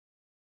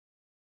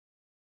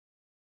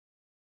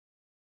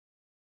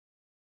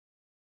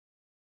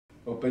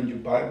Open your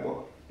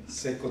Bible in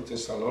 2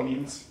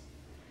 Thessalonians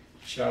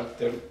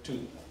chapter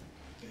 2.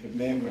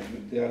 Amen. When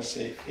you there,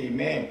 say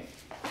amen.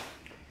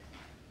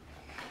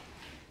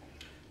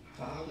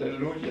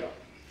 Hallelujah.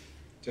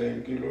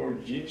 Thank you,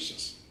 Lord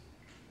Jesus.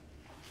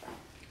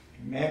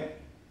 Amen.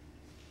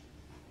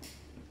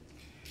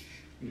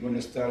 We're going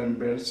to start in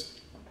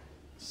verse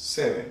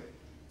 7.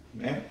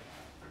 Amen.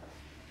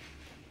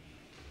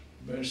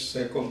 Verse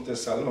 2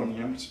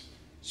 Thessalonians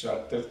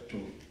chapter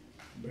 2,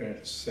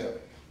 verse 7.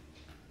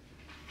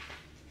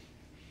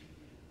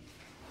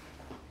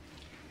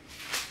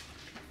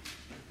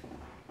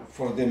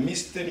 For the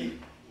mystery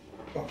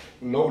of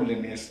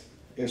lowliness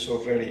is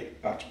already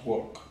at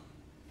work.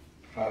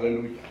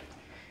 Hallelujah.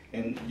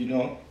 And you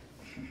know,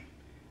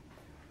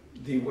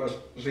 it was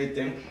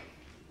written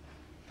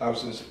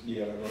thousands of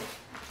years ago.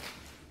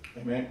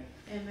 Amen.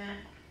 Amen.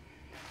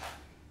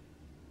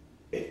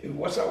 It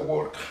was at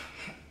work.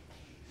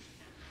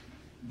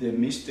 The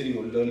mystery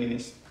of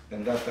loneliness,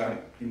 and that time,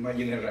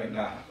 imagine it right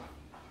now.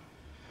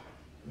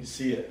 We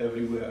see it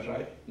everywhere,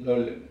 right?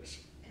 Loneliness.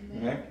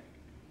 Amen. Right?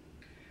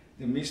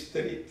 The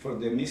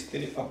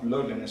mystery of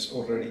loneliness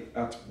already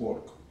at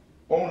work.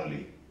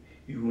 Only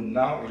you will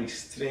now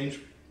restrain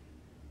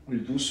will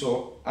do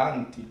so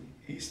until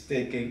he's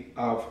taken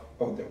out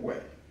of the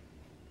way.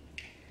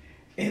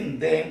 And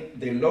then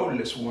the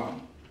lawless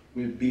one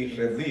will be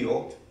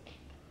revealed,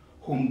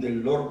 whom the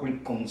Lord will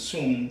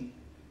consume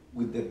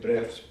with the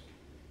breath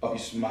of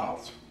his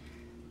mouth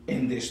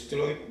and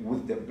destroy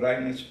with the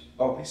brightness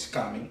of his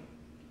coming.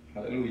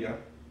 Hallelujah.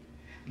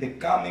 The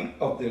coming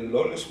of the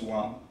lawless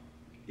one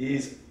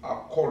is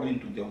according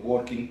to the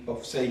working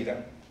of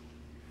Satan.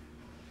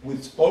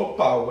 With all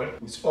power,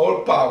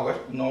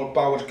 and all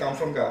powers come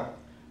from God,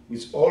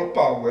 with all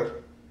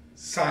power,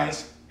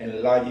 signs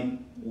and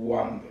lying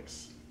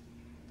wonders.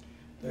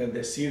 The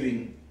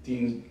deceiving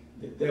things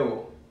the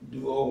devil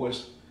do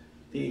always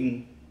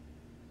think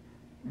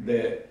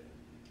the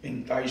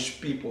entice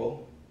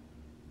people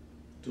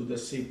to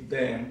deceive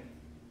them,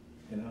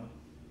 you know.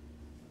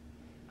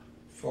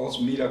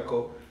 False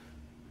miracle,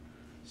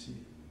 see,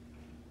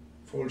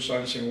 false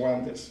signs and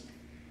wonders.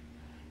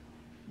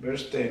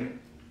 Verse 10.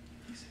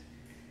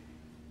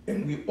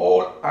 And with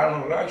all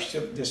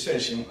unrighteous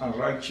deception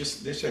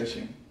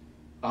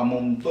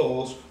among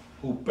those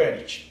who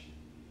perish,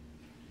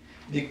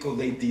 because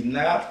they did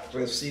not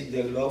receive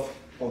the love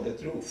of the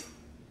truth.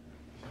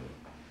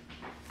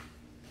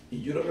 If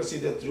you don't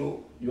receive the truth,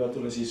 you have to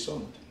receive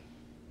something.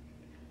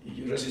 If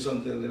you receive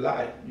something, the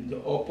lie,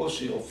 the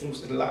opposite of truth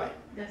is the lie.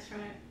 That's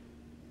right.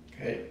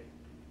 Okay?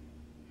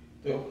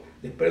 So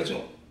the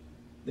person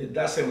that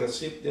doesn't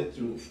receive the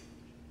truth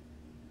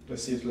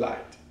receives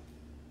light.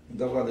 And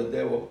that's what the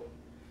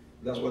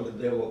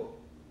devil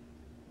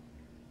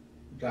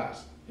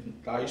does,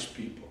 entice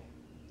people.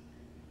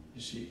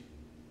 You see,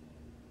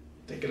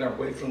 taken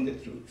away from the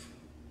truth.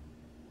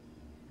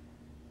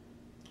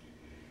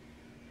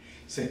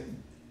 Say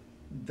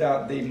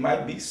that they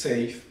might be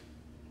safe,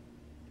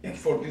 and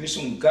for this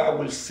reason God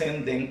will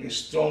send them a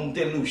strong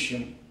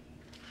delusion.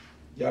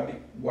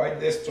 Why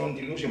the strong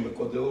delusion?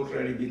 Because they've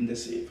already been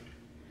deceived.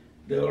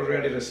 They're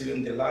already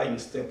receiving the lie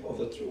instead of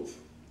the truth.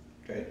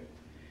 Okay?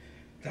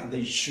 That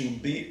they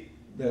should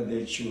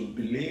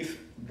believe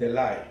the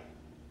lie.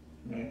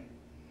 Right?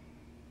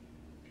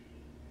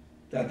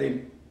 That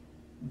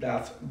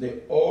they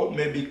all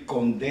may be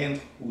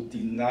condemned who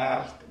did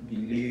not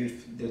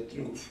believe the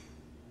truth,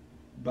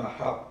 but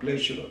have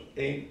pleasure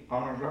in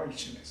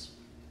unrighteousness.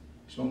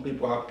 Some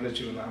people have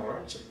pleasure in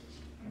unrighteousness.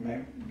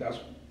 Amen. That's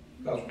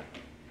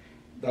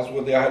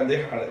what they are.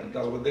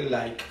 That's what they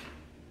like.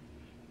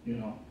 You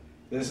know,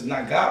 this is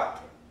not God.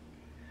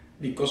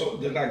 Because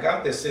they're not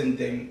God, they send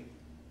them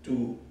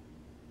to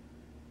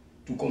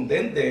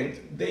condemn them.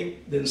 They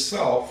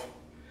themselves,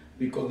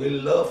 because they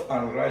love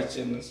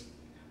unrighteousness,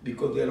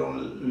 because they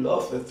don't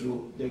love the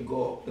truth, they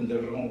go in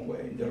the wrong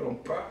way, in the wrong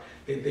path.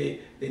 The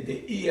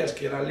ears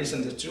cannot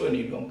listen to the truth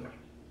any longer.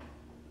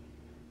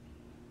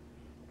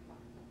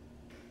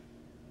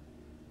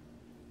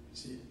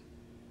 See,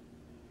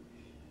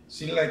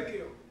 seems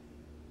like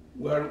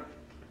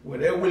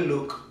wherever we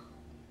look,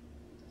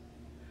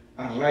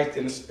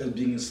 unrighteousness is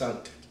being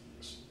insulted.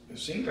 It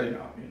seems right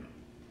now, you know.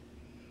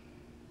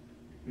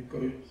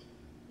 Because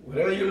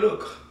wherever you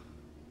look,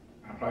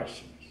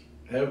 unrighteousness,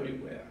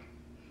 everywhere.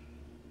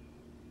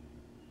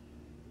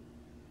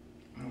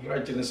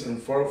 Unrighteousness in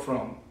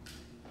forefront.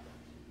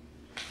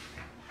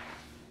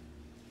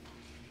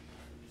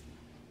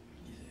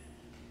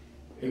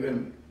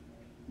 Even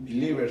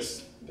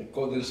believers, they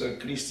call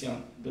themselves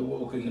Christian, they're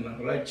walking in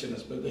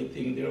unrighteousness, but they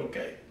think they're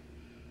okay.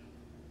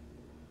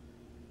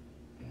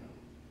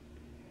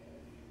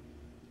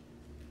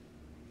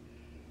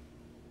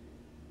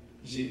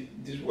 See,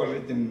 this was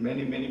written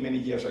many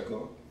years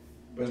ago,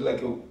 but it's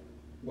like it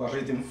was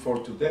written for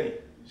today.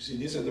 See,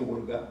 this is the word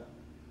of God.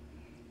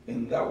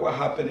 And that was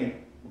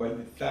happening by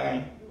the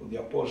time of the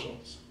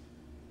apostles.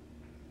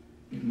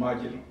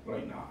 Imagine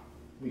right now.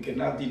 We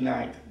cannot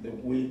deny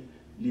that we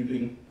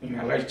living in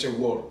a righteous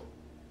world.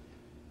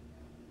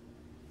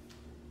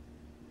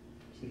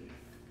 See,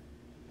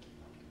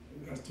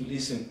 we have to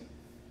listen.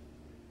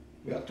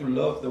 We have to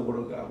love the Word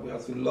of God. We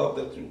have to love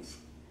the truth.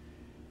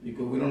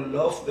 Because we don't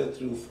love the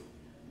truth,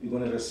 you're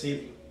going to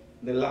receive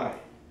the lie.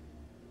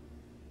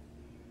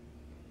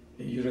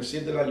 If you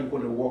receive the lie, you're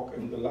going to walk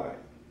in the lie.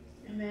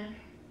 Amen.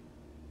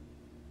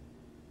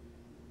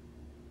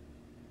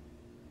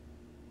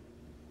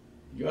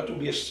 You have to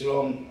be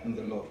strong in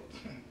the Lord.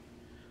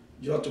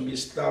 You have to be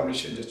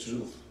established in the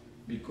truth.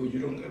 Because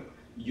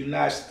you're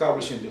not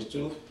established in the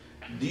truth.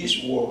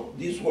 This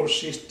world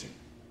system,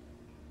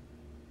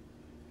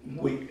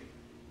 we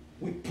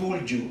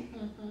pull you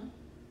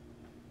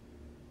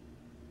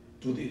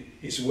to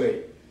his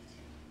way.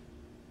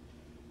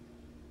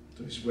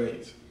 To his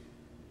ways.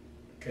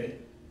 Okay?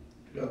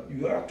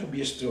 You have to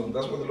be strong.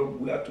 That's what the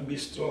Lord, we have to be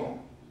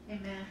strong.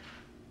 Amen.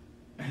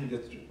 And the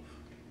truth.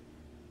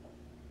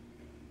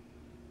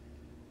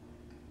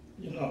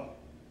 You know,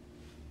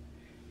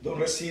 don't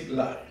receive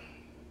lie.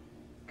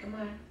 Come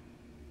on.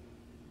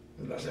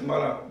 It doesn't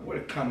matter where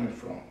it's coming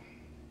from.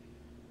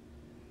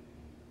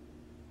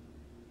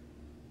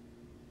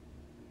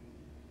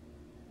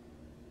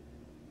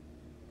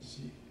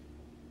 See,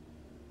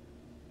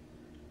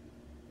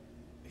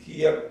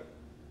 here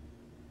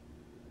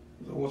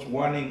there was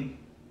warning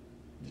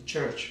the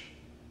church.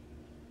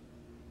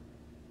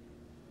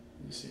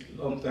 You see,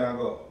 a long time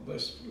ago,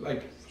 but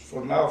like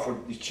for now, for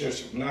the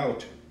church of now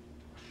too.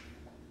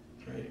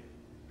 Right?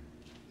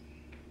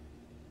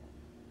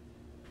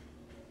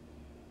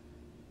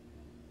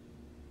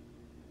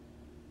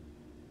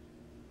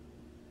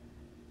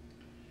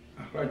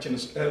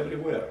 Righteousness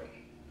everywhere.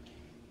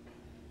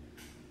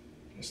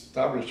 Be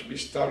established in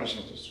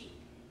the truth.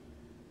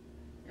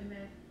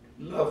 Amen.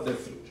 Love the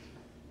truth.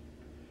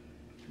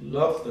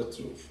 Love the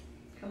truth.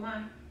 Come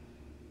on.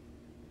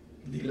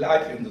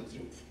 Delight in the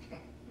truth.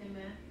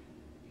 Amen.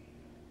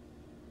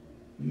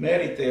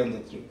 Meditate on the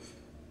truth.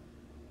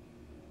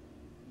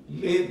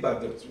 Live by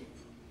the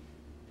truth.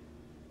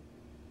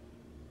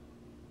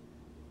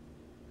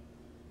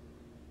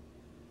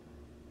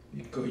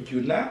 Because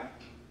you're not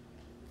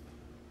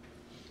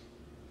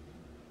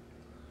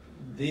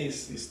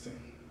this system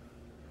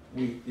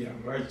with the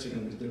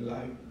unrighteousness, the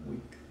lie,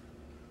 will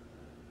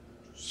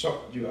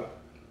suck you up.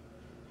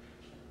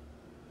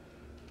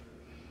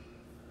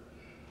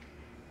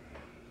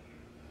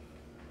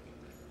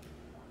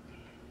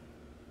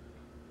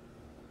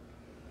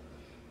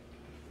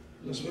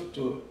 Let's go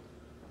to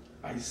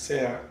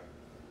Isaiah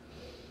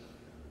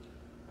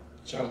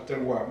chapter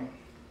 1.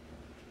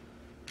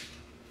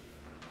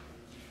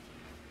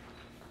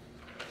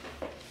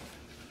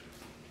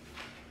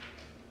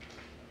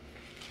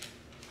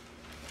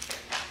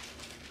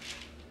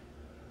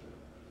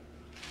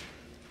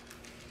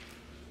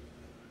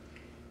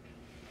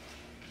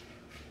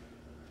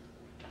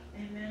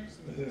 Amen.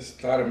 Let's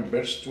start in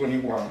verse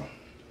 21.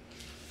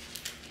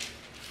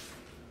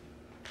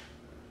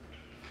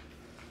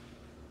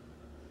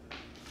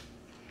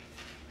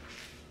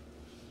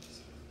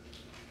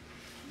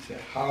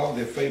 How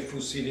the faithful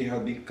city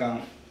has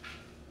become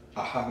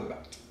a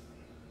harlot.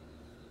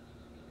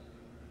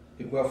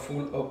 It was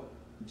full of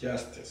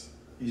justice.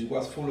 It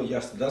was full of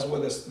justice. That's where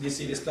this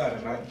city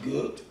started, right?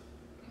 Good.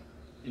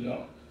 You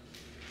know,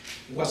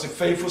 it was a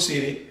faithful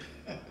city,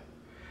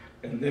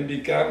 and then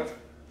became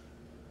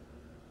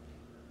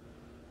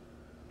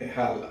a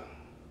harlot.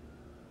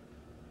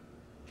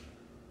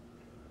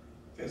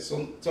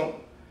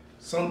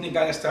 Something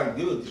can start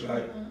good,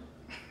 right?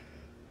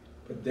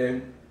 But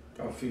then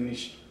can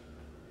finish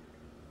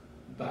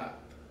bad.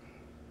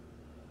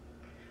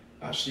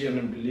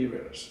 Assyrian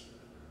believers,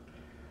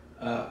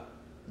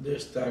 they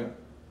start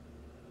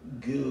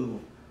good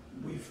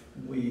with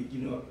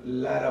a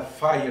lot of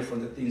fire from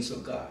the things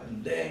of God,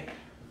 and then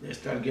they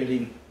start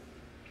getting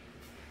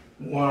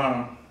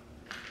warm.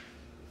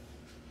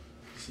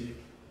 See,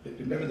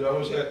 remember the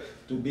Bible said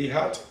to be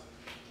hot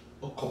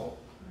or cold.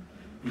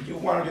 If you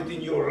want, you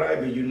think you're right,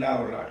 but you're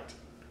not right.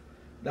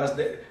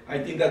 I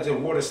think that's the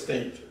world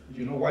state.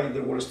 You know why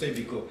the world state?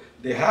 Because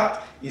the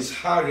hot is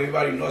hard,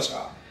 everybody knows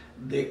hot.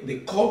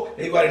 The cold,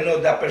 everybody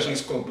knows that person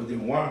is cold, but the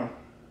warm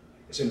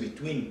is in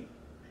between.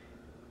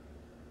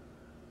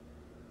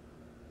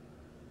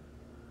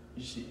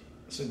 You see,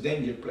 it's a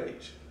danger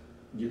place.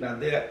 You're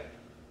not there,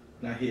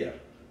 not here.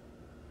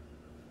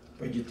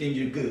 But you think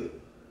you're good.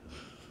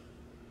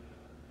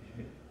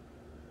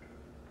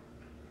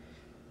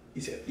 He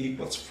said it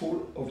was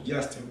full of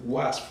justice,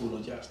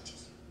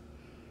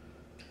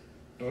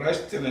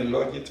 Resting and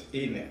logic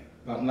in it,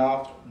 but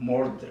not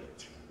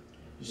murdered.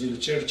 You see, the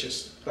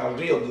churches are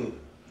real good.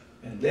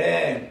 And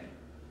then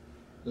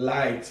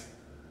light.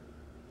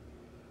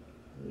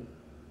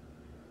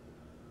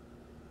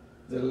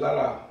 There are a lot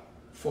of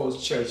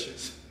false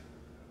churches.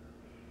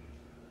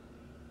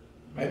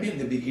 Maybe in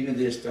the beginning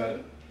they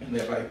started in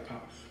the right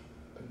path.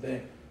 But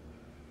then,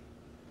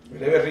 for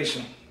whatever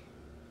reason,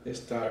 they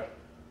start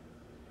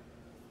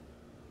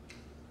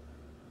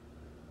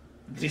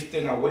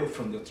drifting away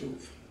from the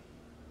truth.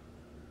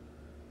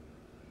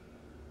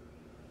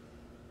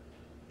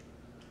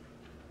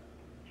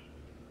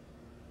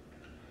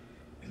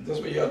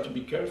 That's why you have to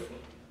be careful.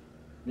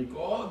 Because,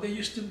 oh, they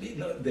used to be.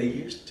 No, they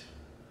used to.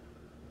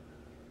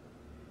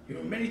 You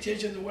know, many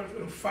churches were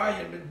on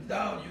fire, but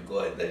down you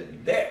go, they're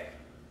dead.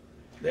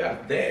 They are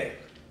dead.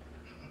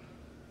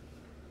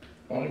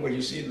 Only when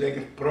you see their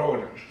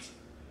programs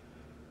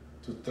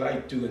to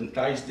try to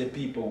entice the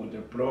people with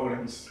their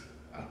programs,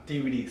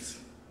 activities,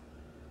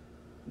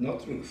 no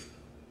truth,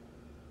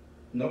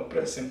 no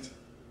present.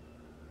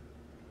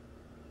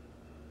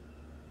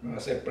 When I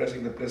say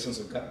present, the presence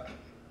of God.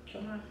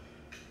 Come on.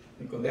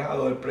 Because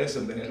dejado el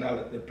present de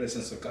nada, the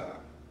presence of God.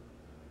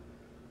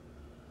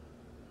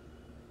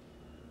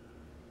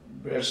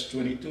 Verse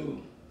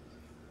 22.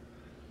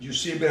 You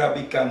silver have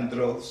become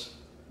dross,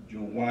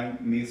 your wine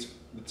mixed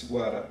with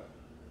water.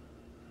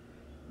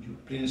 You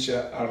princes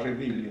are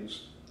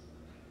rebellious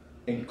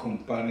and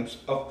companions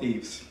of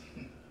thieves.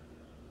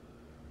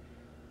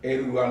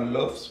 Everyone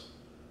loves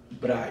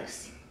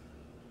bribes.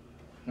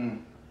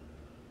 And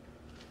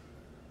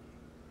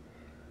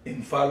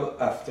follow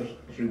after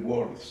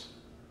rewards.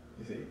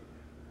 You see,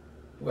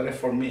 what is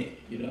for me?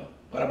 You know,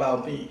 what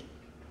about me?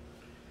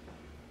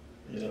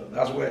 You know,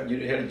 that's what you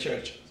hear in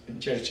church, in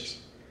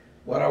churches.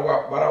 What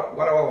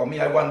about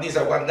me? I want this,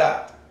 I want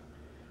that.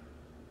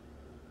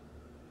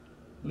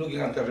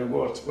 Looking at the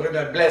rewards. What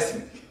are the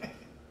blessings?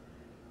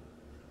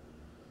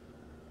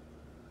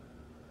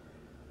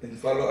 And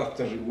follow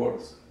after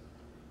rewards.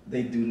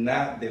 They do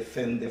not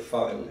defend the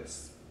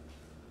fatherless,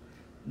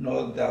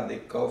 nor that the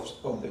cause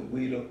of the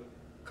widow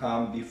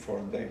come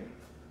before them.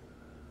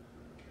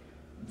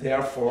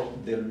 Therefore,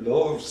 the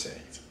Lord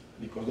said,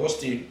 because those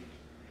things,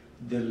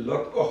 the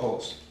Lord of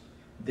hosts,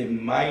 the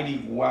mighty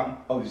one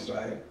of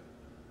Israel,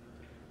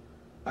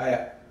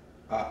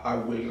 I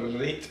will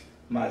rid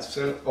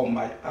myself of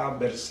my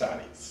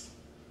adversaries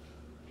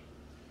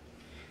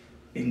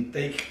and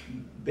take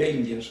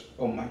vengeance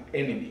on my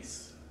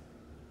enemies.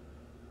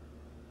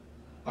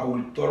 I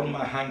will turn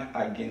my hand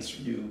against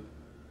you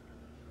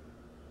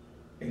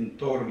and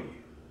thoroughly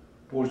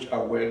push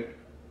away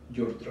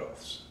your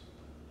dross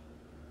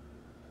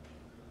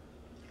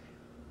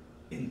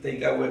and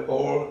take away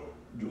all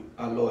your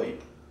alloy.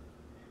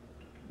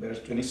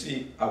 Verse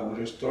 26, I will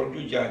restore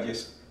your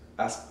judges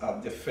as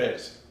at the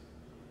first,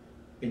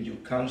 and your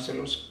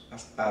counselors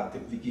as at the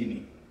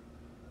beginning.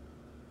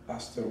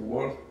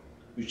 Afterward,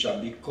 you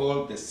shall be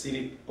called the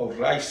city of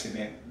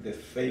righteousness, the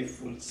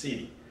faithful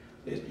city.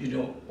 You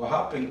know, what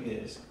happened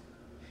is,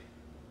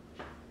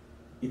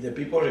 if the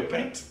people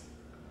repent,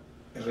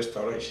 a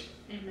restoration.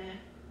 Amen.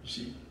 You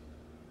see,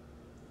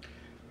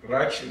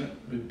 righteousness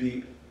will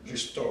be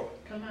restored.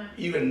 Come on.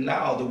 Even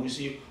now that we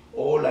see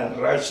all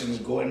unrighteousness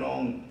going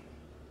on,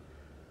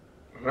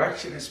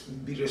 righteousness will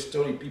be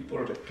restored if people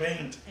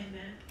repent.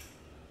 Amen.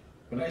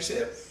 When I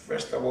say,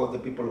 first of all, the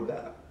people of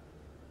God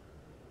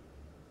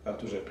have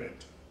to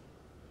repent.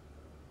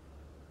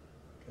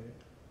 Okay?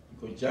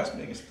 Because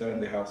judgment is still in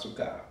the house of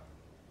God.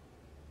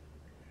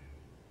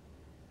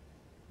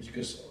 It's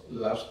because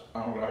loves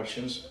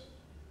unrighteousness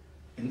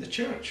in the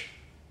church.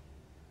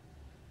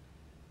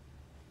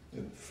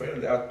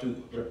 First, they have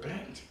to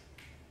repent.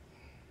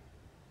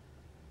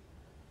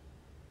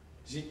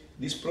 See,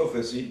 this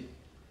prophecy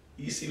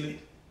easily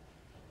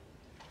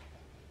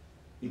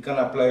you can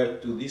apply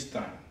it to this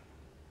time.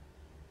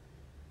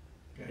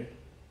 Okay?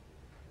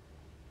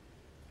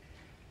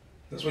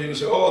 That's why you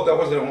say, oh, that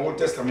was the Old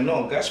Testament.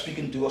 No, God's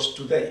speaking to us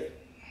today,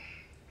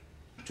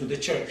 to the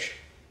church.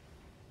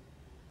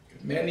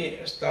 Many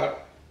started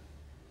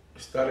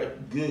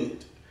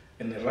good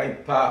in the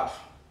right path,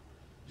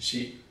 you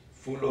see,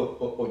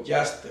 full of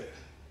justice.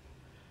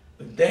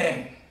 But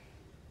then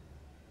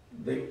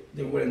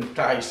they were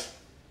enticed,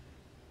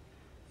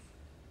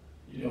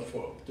 you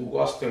know, to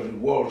go after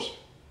rewards,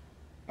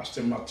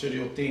 after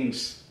material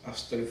things,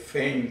 after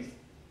fame.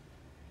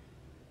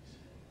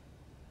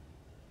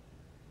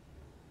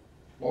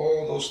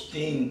 All those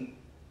things.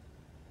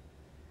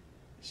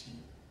 See?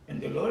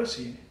 And the Lord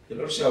said,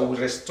 I will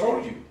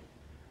restore you.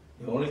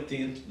 The only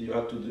thing you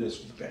have to do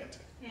is repent.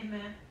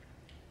 Amen.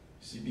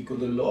 See, because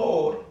the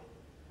Lord,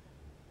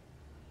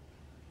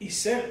 He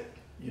said,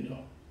 you know,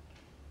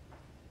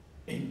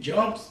 in 1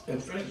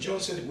 John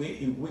said,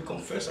 if we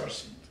confess our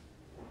sins,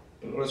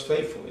 the Lord is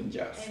faithful and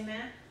just.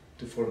 Amen.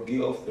 To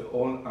forgive of the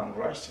all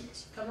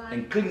unrighteousness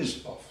and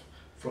cleanse us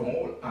from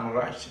all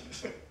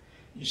unrighteousness.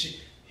 You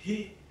see,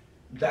 He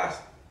does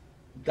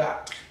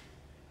that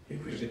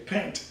if we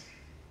repent.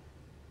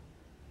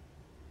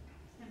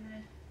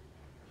 Amen.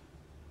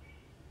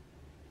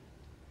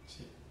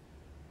 See?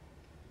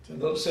 So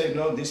don't say,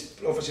 no, this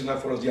prophecy is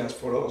not for us, just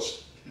for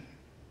us.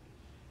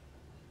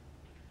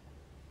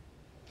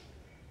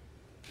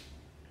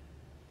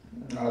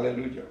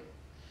 Hallelujah.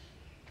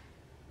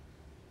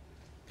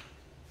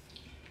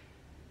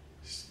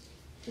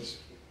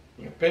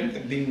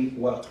 Repent brings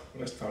what?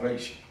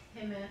 Restoration.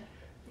 Amen.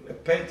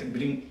 Repent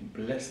brings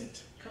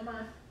blessings. Come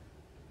on.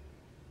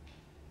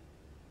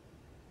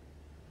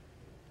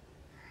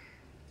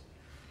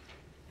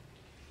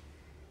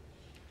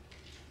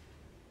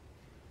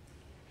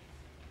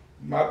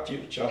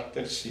 Matthew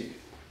chapter 6.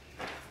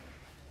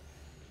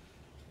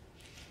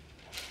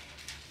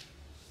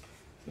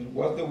 And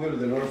what's the will of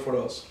the Lord for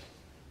us?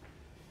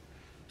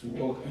 To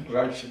walk in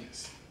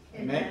righteousness.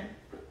 Amen.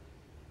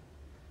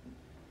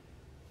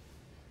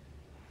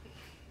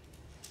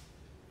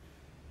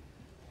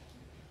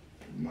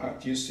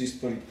 Matthew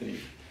 6:33.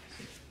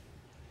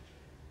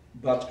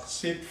 But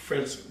seek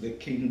first the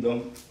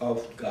kingdom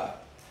of God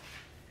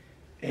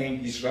and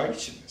his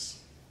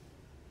righteousness.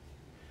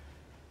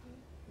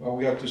 What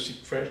we have to seek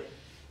first?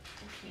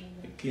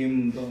 The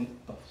kingdom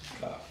of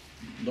God.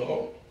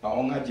 No our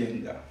own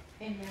agenda.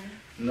 Amen.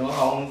 No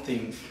our own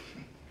things.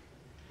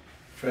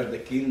 First the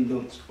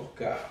kingdom of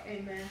God.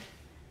 Amen.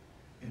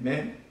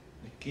 Amen.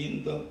 The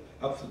kingdom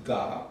of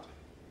God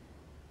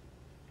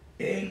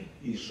and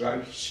his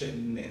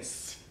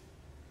righteousness.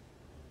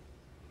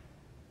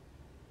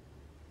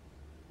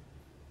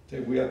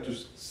 That we have to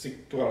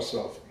seek to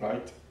ourselves,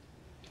 right?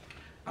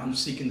 I'm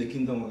seeking the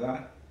kingdom of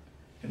God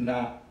and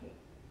not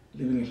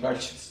living a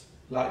righteous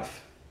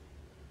life.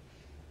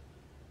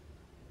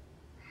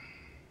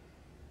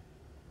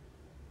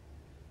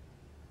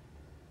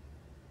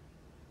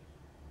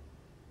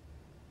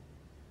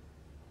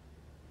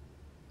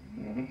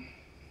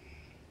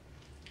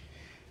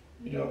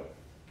 You know,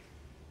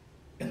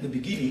 in the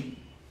beginning,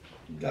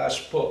 God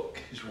spoke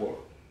his word,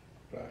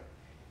 right?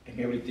 And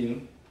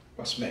everything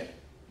was made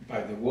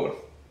by the word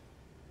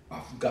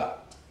of God,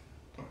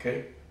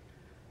 okay?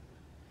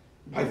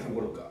 By the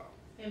word of God.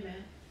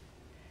 Amen.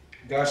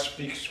 God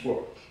speaks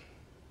word.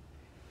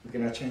 We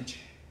cannot change it.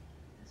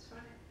 That's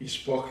right. He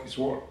spoke his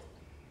word.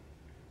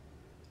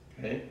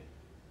 Okay?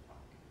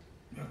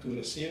 You have to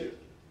receive it,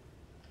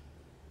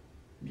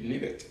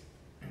 believe it,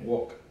 and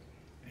walk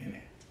in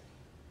it.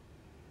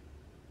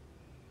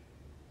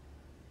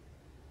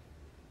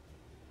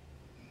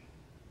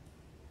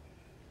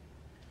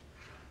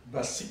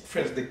 But seek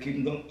first the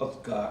kingdom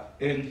of God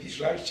and his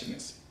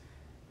righteousness,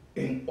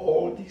 and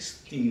all these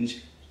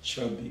things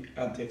shall be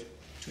added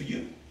to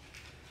you.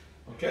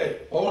 Okay?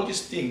 All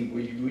these things,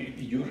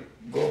 you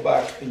go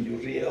back and you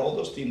read all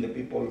those things that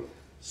people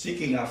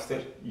seeking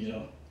after, you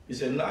know, he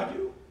said, not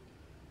you.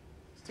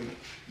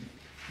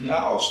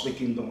 Now it's the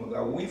kingdom of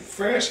God. We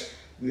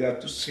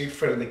have to seek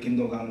first the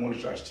kingdom of God and all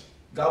his righteousness.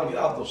 God will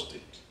add those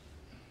things.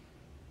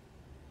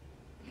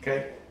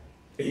 Okay?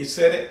 And he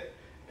said it,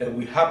 and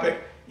we happen.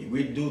 If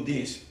we do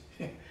this,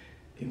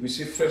 if we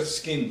see first his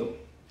kingdom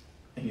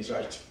and his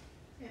righteousness.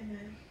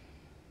 Amen.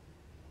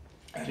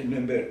 I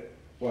remember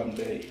one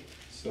day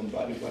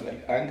somebody was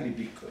like angry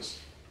because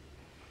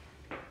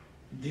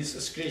this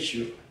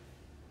scripture,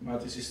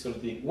 Matthew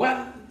 6:13,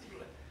 well,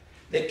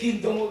 the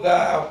kingdom of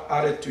God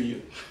added to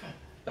you.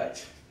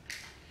 Right?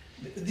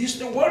 This is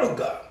the word of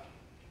God.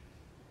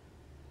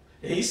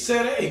 He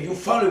said, if you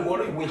follow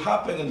what it will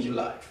happen in your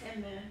life.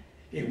 Amen.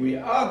 If we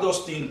add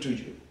those things to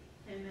you,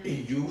 Amen.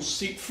 if you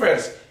seek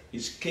first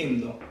his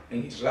kingdom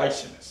and his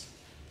righteousness,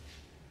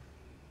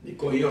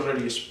 because he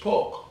already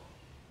spoke.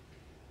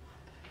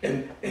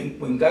 And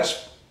when God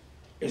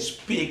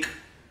speaks,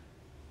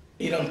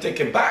 he don't take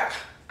it back.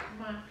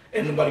 Come on.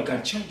 And nobody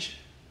can change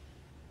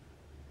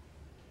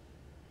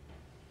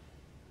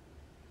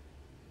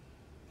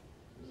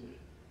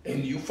it.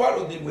 And you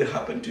follow, it will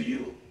happen to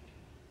you.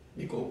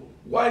 Because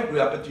why it will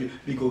happen to you?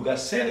 Because God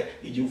said it.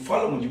 If you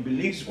follow and you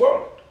believe his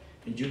word,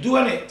 and you're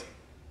doing it.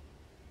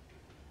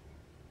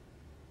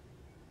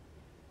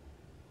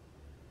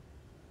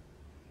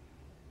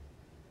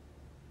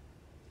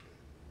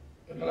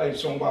 And like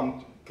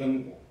someone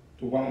came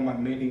to one of my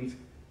meetings,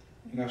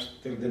 and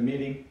after the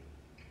meeting,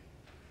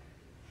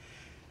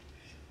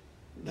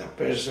 that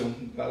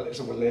person, that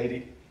a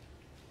lady,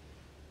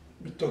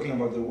 be talking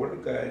about the word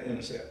of God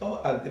and say,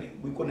 oh, agree.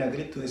 We couldn't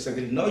agree to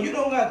disagree. No, you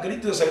don't agree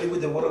to disagree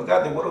with the word of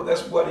God. The word of God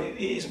is what it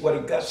is,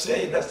 what God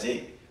says, that's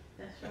it.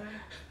 That's right.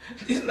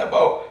 This is not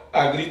about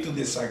agree to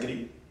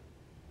disagree.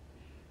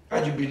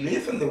 Are you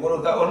believe in the word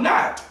of God or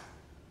not?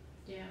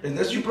 Yeah. And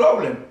that's your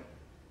problem.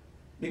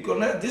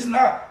 Because this is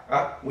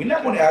not, we're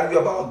not going to argue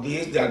about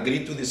this, they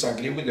agree to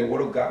disagree with the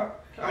word of God.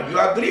 Are you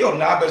agree or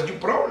not, that's your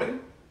problem.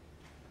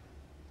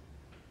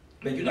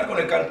 But you're not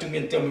going to come to me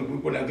and tell me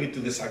we're going to agree to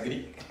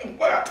disagree.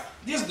 What?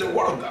 This is the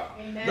word of God.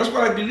 Amen. That's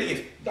what I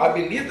believe. I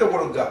believe the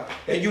word of God.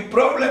 And your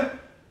problem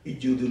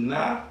is you do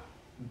not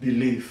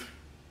believe.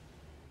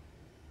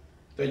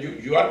 That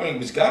you are arguing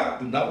with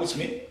God, not with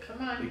me.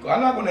 Come on. Because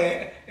I'm not going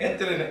to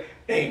enter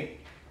in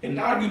an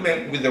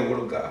argument with the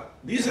word of God.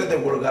 This is the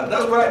word of God.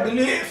 That's what I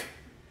believe.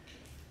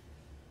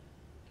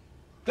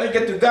 Take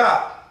it to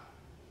God.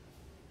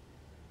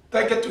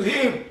 Take it to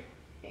him.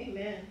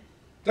 Amen.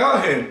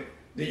 Tell him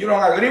that you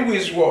don't agree with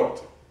his word.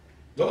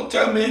 Don't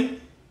tell me.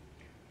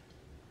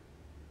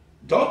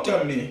 Don't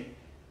tell me.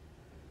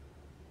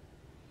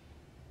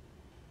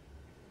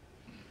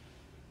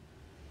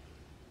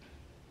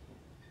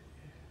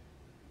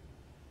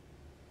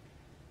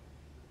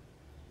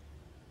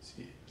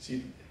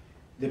 See,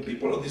 the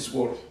people of this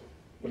world,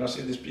 when I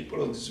say these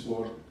people of this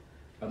world,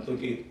 I'm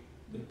talking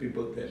the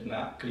people that are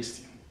not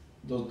Christian,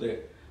 those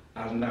that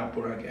are not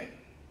born again.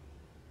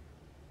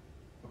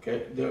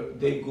 Okay,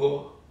 they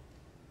go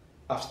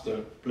after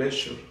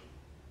pleasure,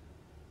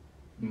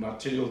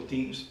 material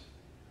things,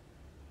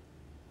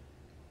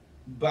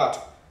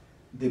 But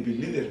the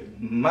believer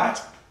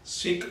must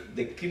seek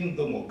the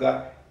kingdom of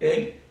God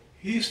and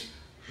his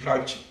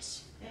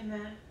righteousness.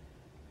 Amen.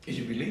 If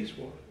you believe his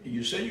word, if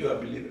you say you are a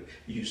believer,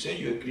 if you say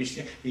you're a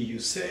Christian, if you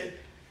say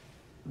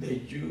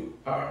that you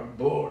are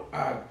born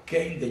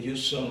again, that you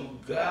son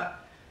of God,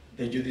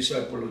 that you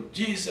disciple of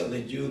Jesus,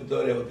 that you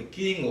daughter of the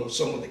king or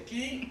son of the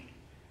king,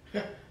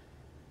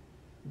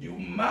 you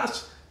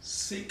must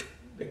seek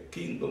the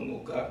kingdom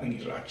of God and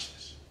his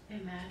righteousness.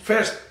 Amen.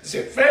 First, it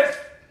said first.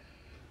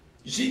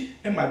 You see,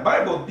 in my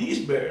Bible, this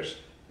verse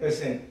is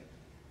in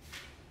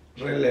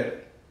red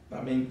letter.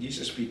 I mean,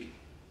 Jesus speaking.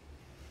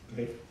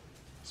 Okay?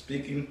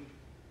 Speaking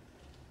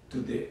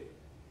to the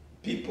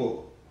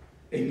people.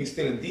 And he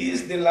said,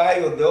 this is the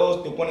life of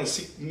those that want to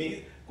seek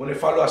me, want to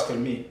follow after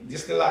me.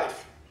 This is the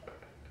life.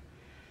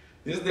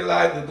 This is the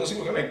life that those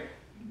who are going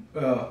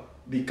to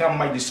become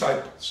my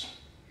disciples.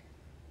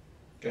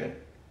 Okay?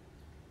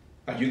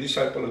 Are you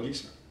disciple of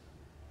Jesus?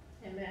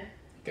 Amen.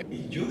 Okay.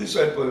 If you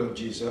disciple of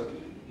Jesus,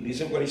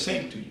 listen what he's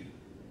saying to you.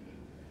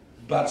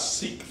 But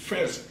seek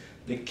first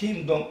the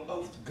kingdom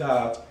of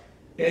God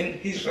and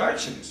his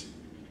righteousness,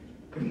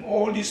 and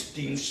all these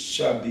things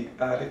shall be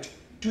added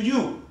to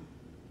you.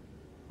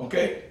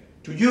 Okay?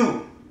 To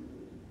you.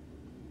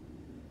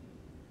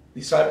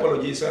 Disciple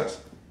of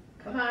Jesus,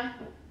 Come on.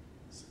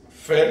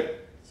 first,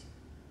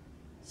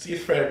 seek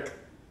first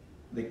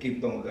the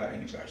kingdom of God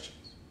and his righteousness.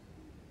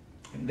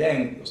 And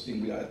then those things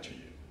will be added to you.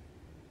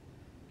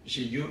 You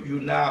see, you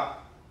now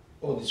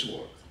all this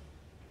world.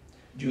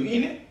 You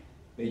in it,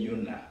 but you're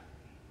not.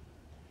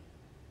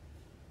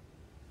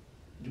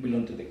 You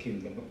belong to the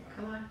kingdom of God.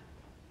 Come on.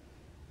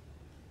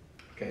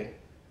 Okay?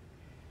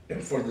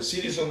 And for the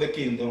cities of the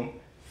kingdom,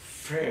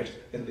 first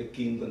in the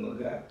kingdom of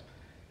God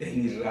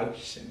and his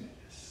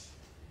righteousness.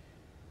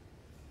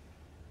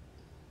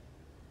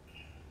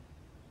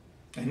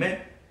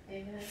 Amen?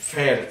 Amen.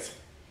 First.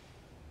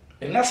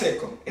 En la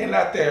second, en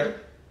la third,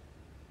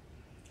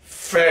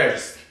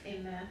 first.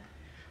 Amen.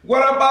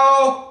 What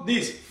about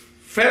this?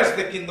 First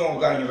the kingdom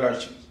of God and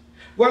righteousness.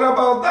 What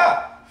about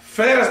that?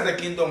 First the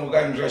kingdom of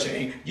God and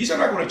righteousness. Jesus is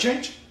not going to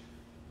change.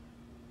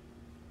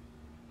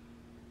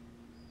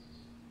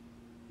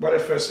 What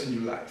is first in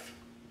your life?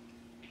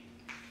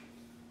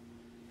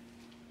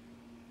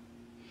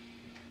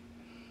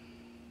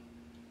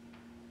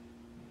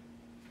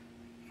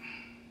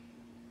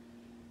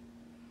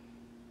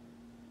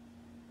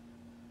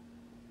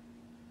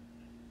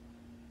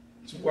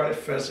 So what is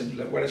first in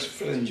your life? What is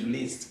first in your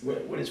list?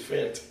 What is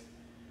first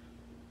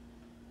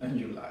in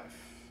your life?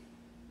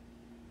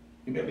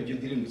 Remember, you're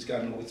dealing with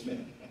God, not with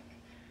men.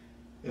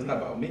 It's not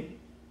about me.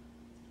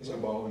 It's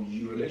about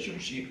your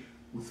relationship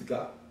with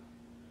God.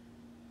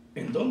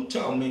 And don't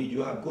tell me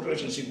you have good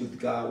relationship with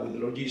God, with the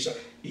Lord Jesus.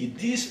 If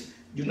this,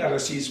 you not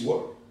receive his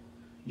word.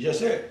 You just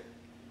said,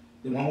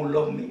 the one who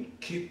loves me,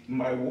 keep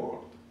my word.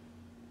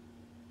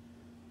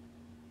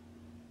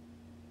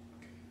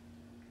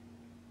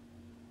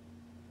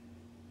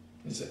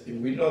 If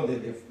we know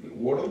that the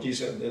word of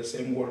Jesus is the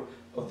same word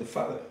of the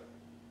Father,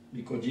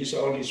 because Jesus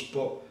only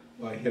spoke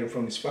what he heard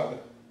from his Father.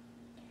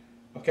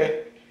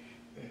 Okay?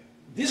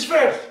 This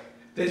verse,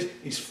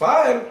 his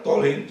Father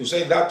told him to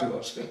say that to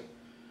us.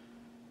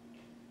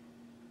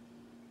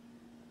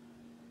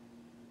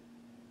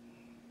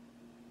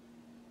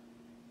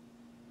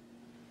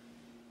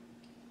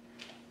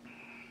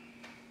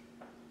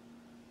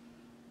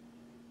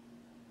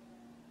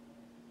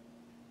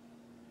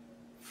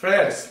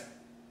 First,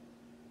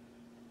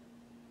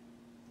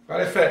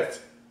 what is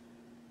first?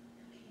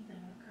 Kingdom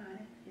of God,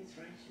 his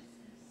righteousness.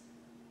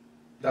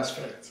 That's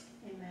first.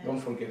 Amen. Don't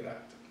forget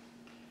that.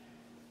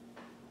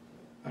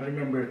 I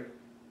remember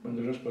when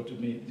the Lord spoke to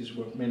me this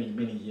was many,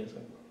 many years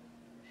ago.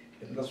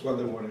 And that's what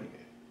they wanted me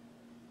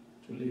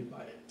to live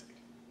by it.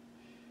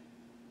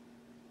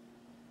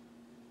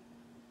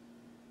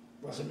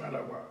 Doesn't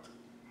matter what.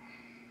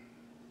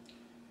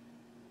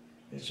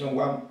 And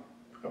someone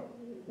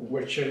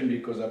were sharing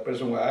because a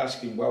person was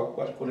asking, well,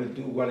 what going to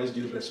do? What is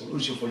your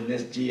resolution for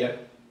next year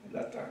at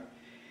that time?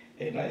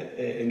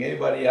 And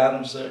everybody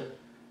answered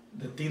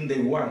the thing they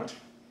want.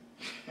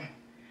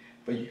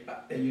 But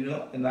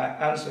and I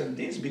answered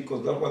this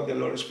because that's what the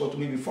Lord spoke to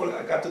me before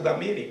I got to that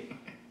meeting.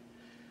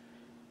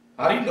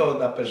 I didn't know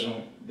that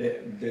person,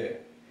 the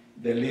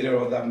leader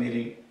of that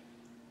meeting,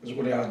 was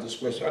going to ask this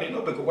question. I didn't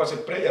know because it was a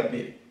prayer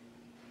meeting.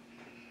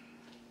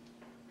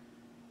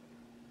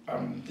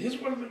 This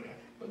was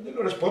the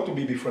Lord spoke to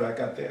me before I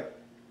got there.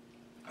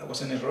 I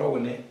was in a row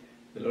and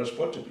the Lord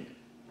spoke to me.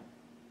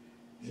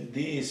 He said,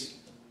 this is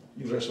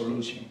your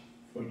resolution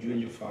for you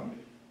and your family.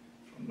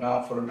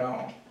 From now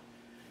on.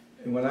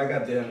 And when I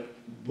got there,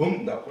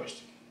 boom, that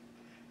question.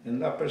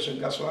 And that person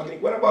got so angry,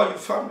 what about your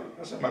family?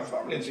 I said, my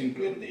family is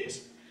including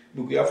this.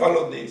 Because I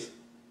follow this.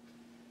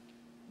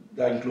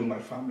 That includes my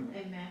family.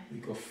 Amen.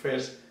 Because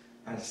first,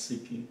 I'm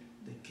seeking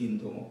the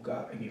kingdom of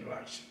God and his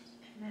righteousness.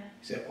 Amen.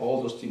 He said,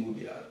 all those things will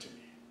be added to me.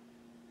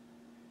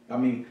 I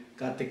mean,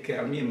 God take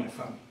care of me and my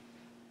family.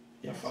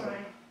 Yeah, That's follow.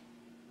 right.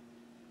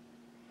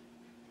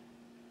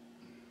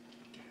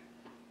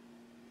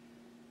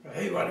 But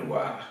everybody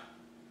was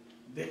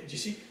You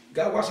see,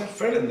 God wasn't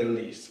fair in the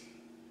list.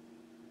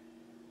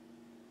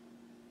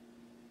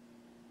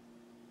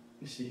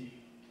 You see.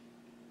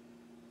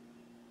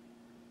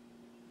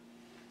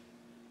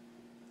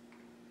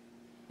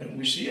 And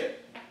we see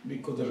it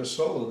because the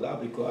result of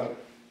that, because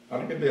I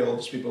remember all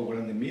those people were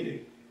in the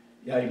meeting.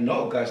 Yeah, I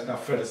know God's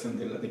not first in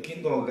the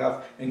kingdom of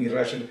God and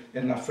irrational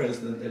is not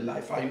first in their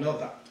life. I know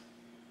that.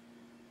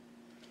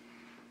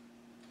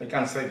 I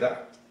can't say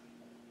that.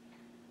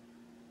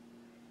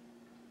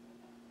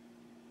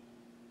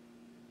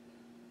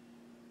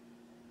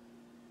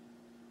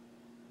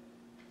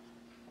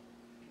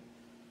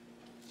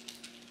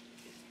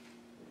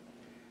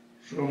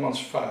 Romans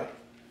 5.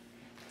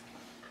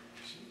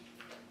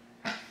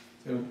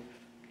 So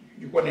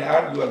you want to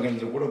argue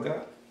against the word of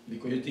God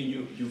because you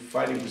think you're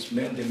fighting with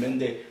men, the men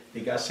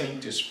they got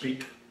sent to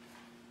speak.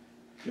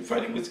 You're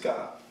fighting with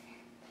God.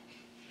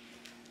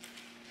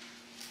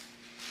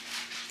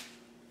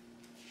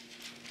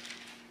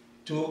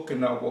 Two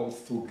cannot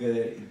walk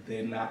together if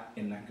they're not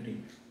in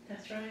agreement.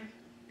 That's right.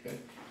 Okay?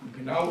 You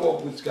cannot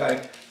walk with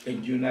God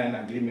and you're not in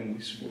agreement with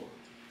His word.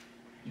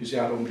 You say,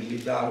 I don't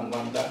believe that, I don't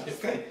want that.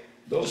 Okay,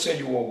 don't say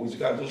you walk with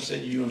God. Don't say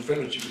you're in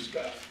fellowship with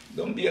God.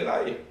 Don't be a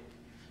liar.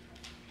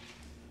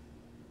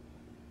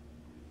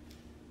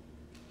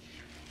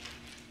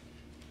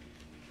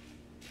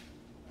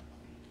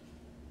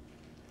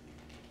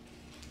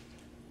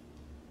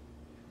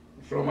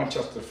 Romans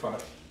chapter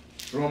 5.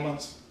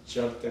 Romans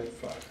chapter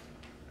 5.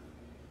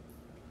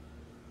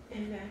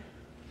 Amen.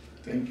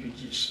 Thank you,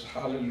 Jesus.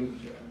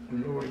 Hallelujah.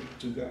 Glory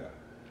to God.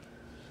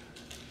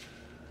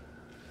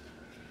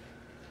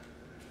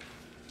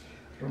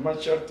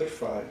 Romans chapter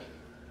 5.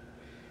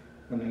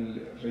 I'm going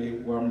to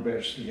read one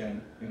verse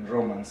again in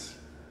Romans.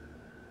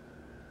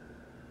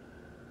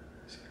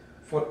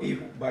 For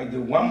if by the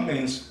one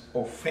man's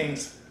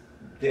offense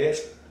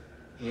death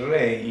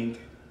reigned,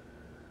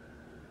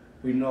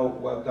 we know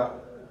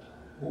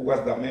who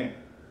was the man?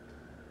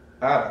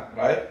 Adam,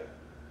 right?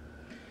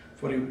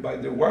 For if by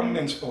the one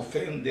man's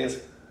offense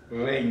death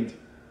reigned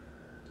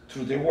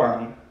through the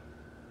one,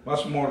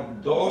 much more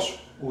those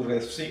who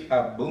receive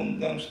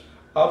abundance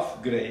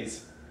of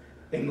grace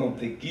and of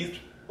the gift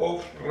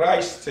of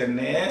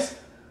righteousness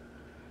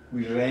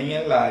will reign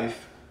in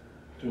life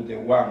through the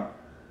one,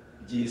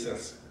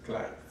 Jesus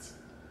Christ.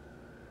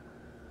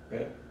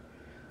 Okay?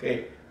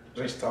 Okay.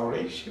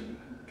 Restoration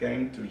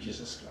came through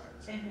Jesus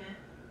Christ. Amen.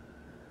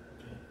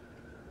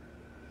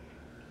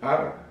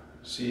 Adam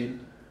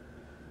sinned.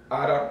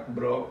 Adam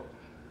brought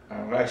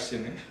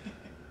unrighteousness.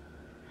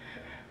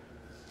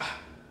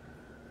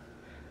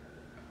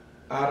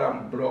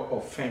 Adam brought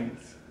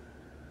offense.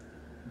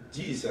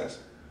 Jesus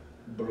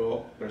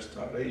brought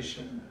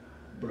restoration,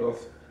 brought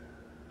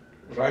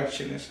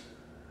righteousness.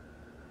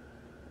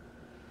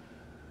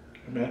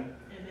 Amen?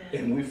 Amen.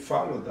 And we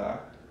follow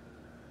that.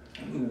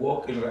 And we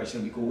walk in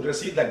righteousness because we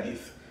receive that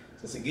gift.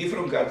 So it's a gift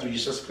from God through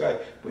Jesus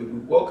Christ. But we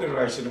walk in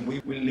righteousness,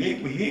 we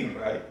live with Him,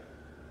 right?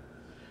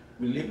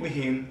 We live with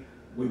Him,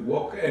 we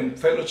walk in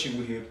fellowship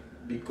with Him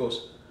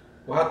because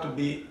we have to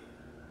be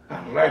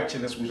in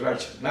righteousness with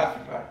righteousness,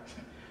 nothing, right?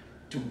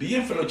 To be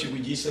in fellowship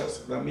with Jesus,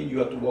 that means you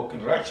have to walk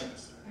in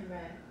righteousness.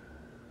 Amen.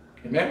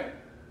 Amen?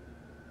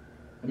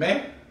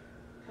 Amen?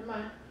 Come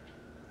on.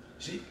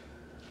 See,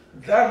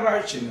 that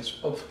righteousness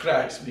of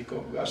Christ,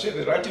 because I say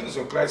the righteousness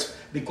of Christ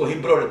because He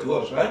brought it to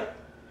us, right?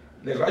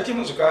 The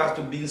righteousness of God has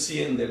to be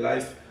seen in the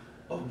life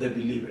of the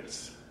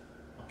believers.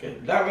 Okay?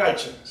 That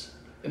righteousness.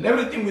 And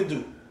everything we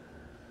do.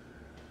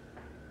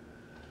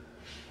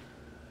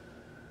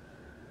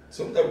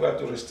 Sometimes we have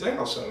to restrain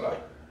ourselves,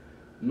 right?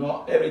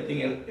 Not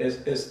everything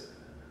is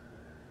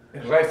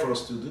right for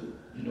us to do.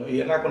 You know,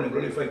 you're not going to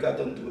glorify God,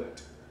 don't do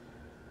it.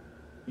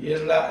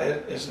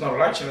 It's not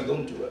righteous,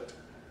 don't do it.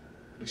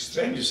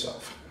 Restrain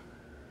yourself.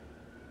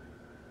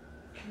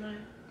 Come on.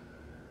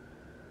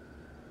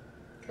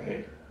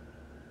 Okay?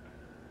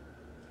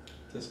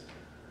 Just,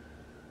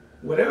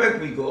 wherever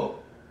we go,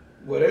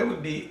 wherever we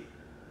be,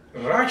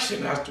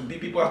 righteousness has to be,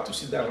 people have to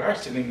see that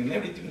righteousness in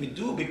everything we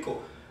do because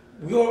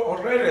we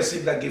already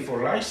received that gift for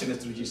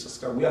righteousness through Jesus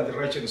Christ. We are the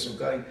righteousness of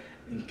God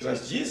in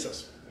Christ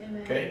Jesus.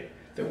 Amen. Okay?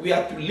 That we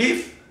have to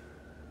live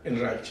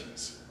in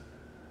righteousness.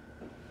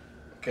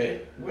 Okay?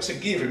 It was a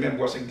gift, remember,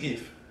 it was a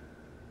gift.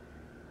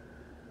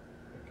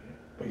 Okay?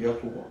 But you have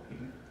to walk in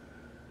it.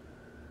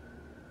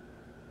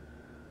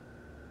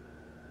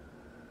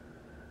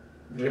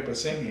 We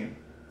represent Him.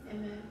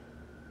 Amen.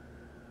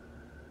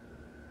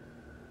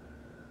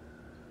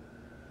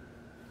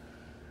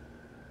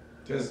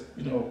 Because,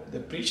 you know, the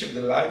preach of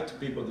the life to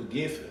people to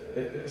give,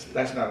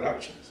 that's not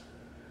righteous.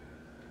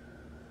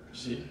 You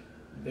see,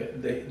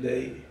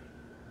 they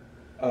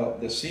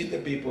see the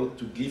people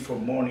to give for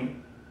money.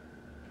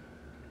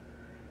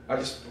 I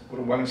just put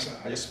one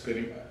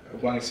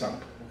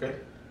example, okay?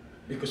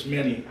 Because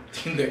many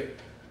think that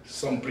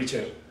some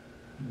preachers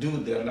do,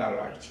 they're not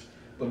right.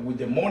 But with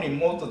the money,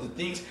 most of the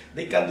things,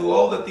 they can do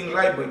all the things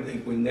right, but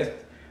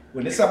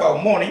when it's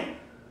about money,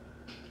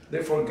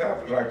 they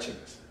forgot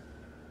righteousness.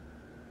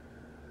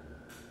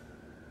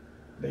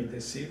 They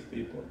deceive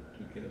people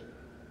to get it.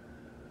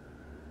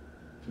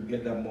 to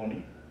get that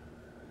money.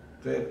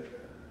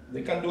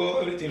 They can do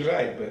everything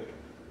right, but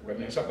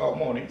when it's about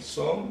money,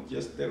 some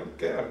just they don't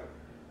care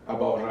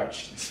about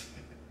righteousness.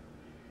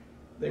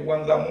 They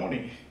want that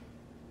money.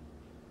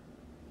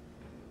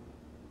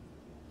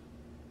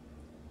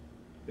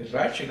 The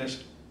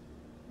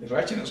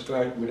righteousness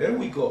cry, wherever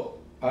we go,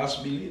 as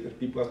believers,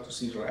 people have to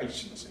see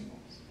righteousness in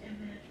us.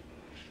 Amen.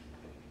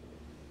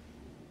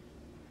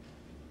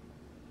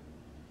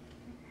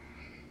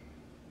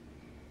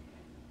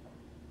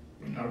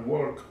 In our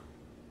work,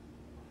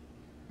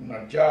 in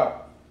our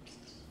jobs,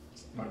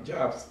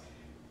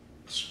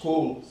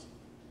 schools,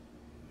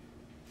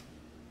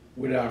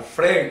 with our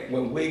friends,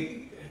 when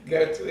we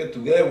get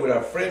together with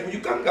our friends, you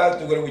can get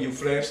together with your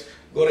friends,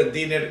 go to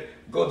dinner,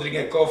 go drink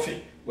a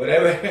coffee,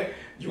 whatever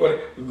you want,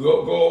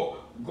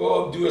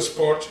 go do a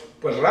sport,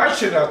 but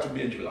righteousness has to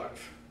be in your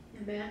life.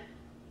 Amen.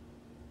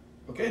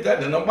 Okay,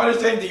 that nobody's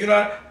saying that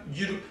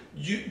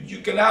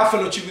you can have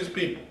fellowship with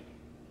people.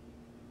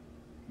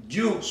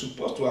 You're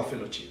supposed to have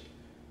fellowship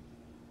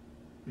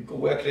because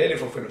we are created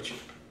for fellowship,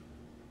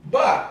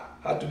 but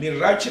have to be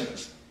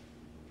righteousness.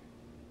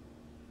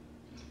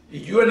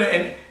 If you're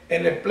in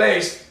a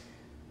place,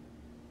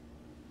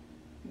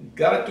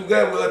 got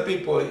together with other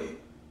people,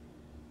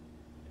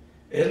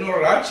 there's no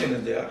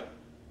righteousness there,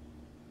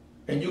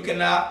 and you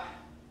cannot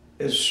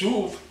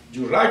assume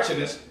your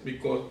righteousness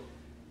because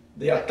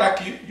they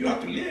attack you. You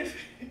have to leave.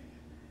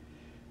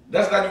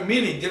 That's not your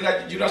meaning.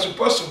 You're not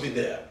supposed to be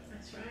there.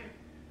 That's right.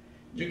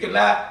 You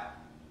cannot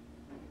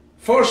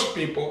force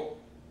people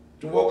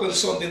to walk on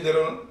something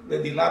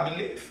they did not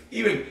believe,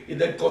 even if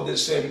they call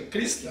themselves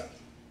Christian.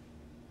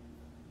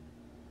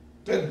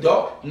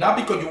 Not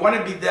because you want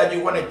to be there,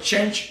 you want to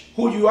change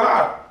who you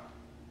are.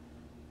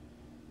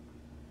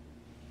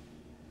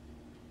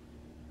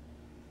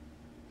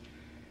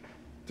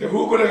 So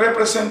who's going to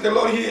represent the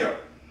Lord here?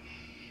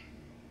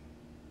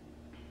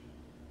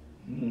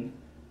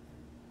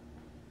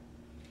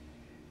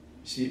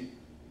 See,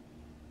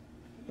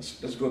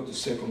 let's go to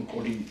 2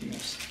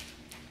 Corinthians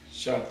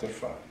chapter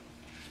 5.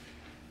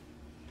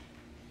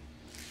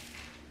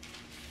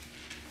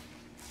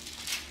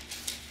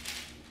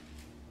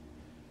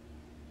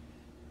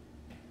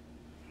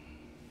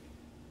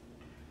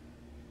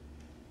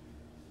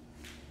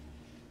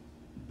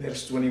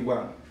 Verse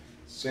 21,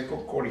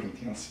 2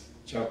 Corinthians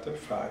chapter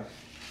 5,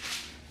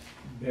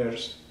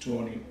 verse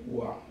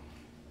 21.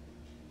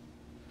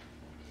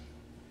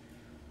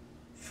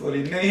 For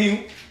in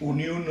him who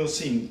knew no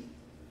sin,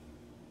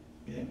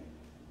 okay,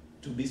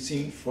 to be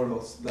sin for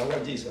us. That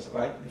was Jesus,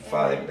 right? The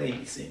Father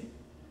made sin.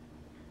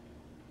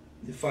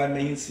 The Father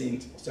made sin,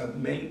 so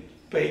made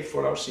paid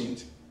for our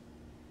sins.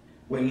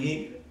 When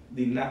he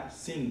did not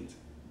sin,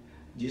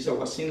 Jesus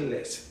was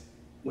sinless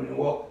when he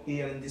walked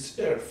here in this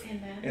earth.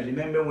 Amen. And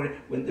remember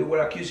when they were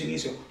accusing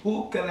Israel,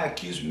 who can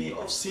accuse me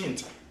of sin?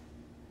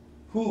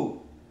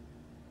 Who?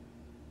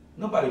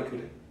 Nobody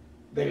could.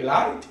 They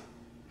lied.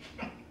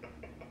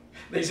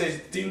 They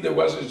said things that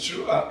wasn't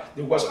true, that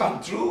was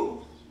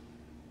untrue.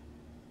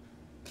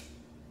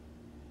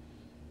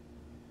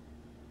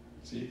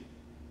 See,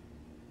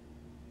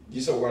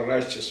 Jesus was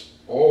righteous.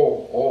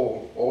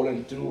 All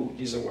and true.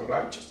 Jesus was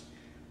righteous.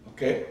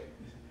 Okay?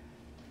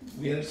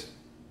 We in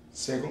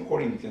 2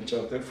 Corinthians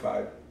chapter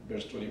 5,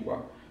 verse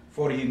 21.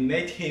 For he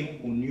made him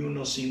who knew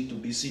no sin to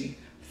be sin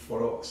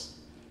for us.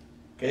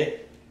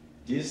 Okay?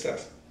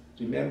 Jesus,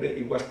 remember,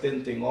 he was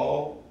tempting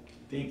all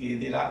things he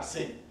did not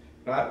sin.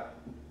 Right?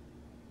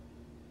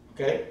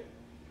 Okay?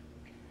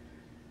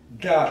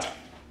 That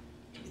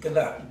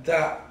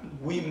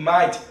we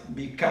might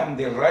become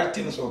the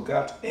righteousness of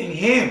God in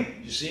him.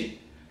 You see?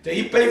 That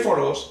he paid for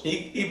us.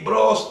 He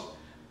brought us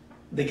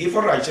the gift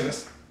of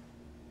righteousness.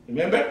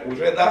 Remember? We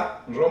read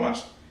that in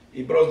Romans.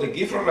 He brought the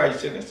gift of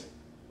righteousness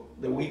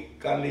that we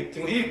can live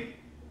through him.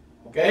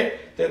 Okay?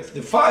 That's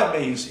the Father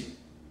made sin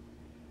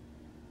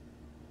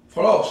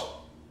for us.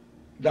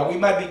 That we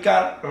might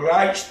become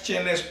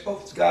righteousness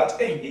of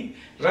God in him.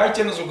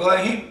 Righteousness of God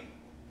in him.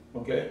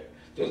 Okay?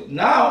 So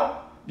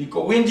now,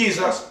 because we're in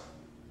Jesus,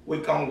 we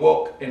can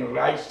walk in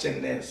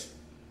righteousness.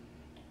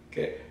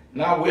 Okay?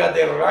 Now we are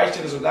the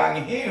righteousness of God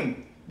in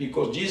him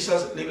because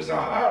Jesus lives in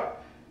our heart.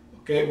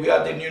 Okay? We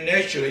are the new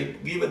nature. He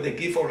gave us the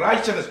gift of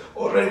righteousness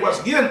already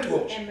was given to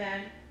us.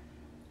 Amen.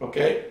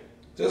 Okay?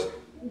 Just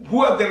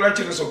who are the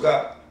righteousness of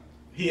God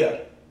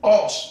here?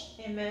 Us.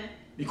 Amen.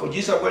 Because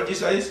Jesus, where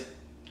Jesus is?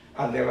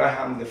 At the right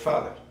hand of the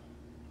Father.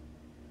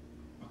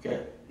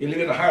 Okay? He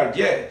lives in the heart,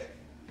 yes.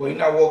 But he's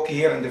not walking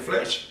here in the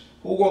flesh.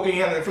 Who walking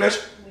here in the flesh?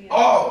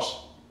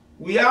 Us.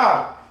 We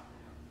are.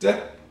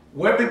 That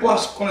where people are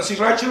going to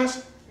see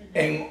righteousness?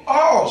 In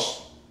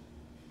us.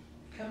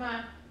 Come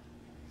on.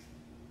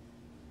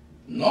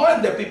 Not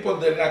in the people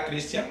that are not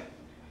Christian.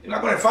 You're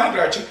not going to find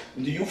righteousness.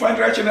 Do you find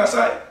righteousness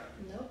outside?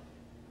 No.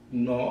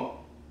 No.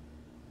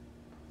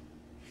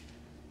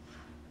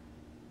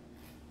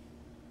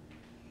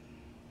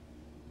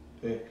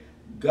 Okay.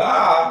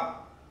 God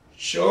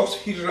shows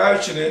his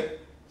righteousness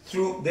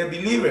through the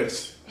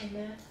believers.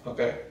 Amen.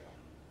 Okay?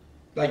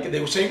 Like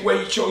the same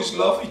way he shows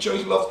love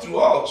through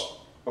us.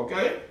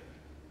 Okay?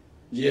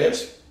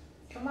 Yes.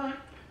 Come on.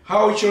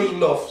 How it shows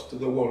love to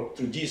the world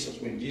through Jesus.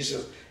 When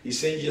Jesus is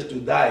saying just to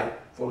die,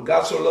 for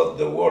God so loved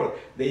the world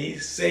that He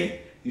sent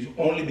His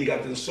only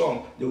begotten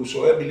Son, that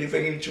whosoever believe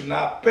in Him should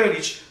not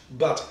perish,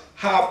 but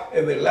have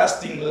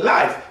everlasting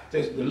life.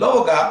 The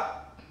love of God,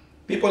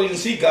 people didn't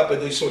see God, but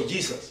they saw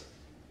Jesus.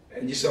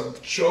 And Jesus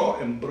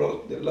showed and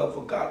brought the love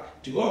of God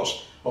to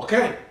us.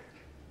 Okay.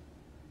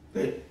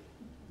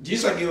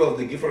 Jesus gave us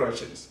the gift of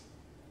righteousness.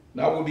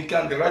 Now we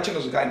become the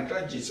righteousness of God in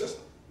Christ Jesus.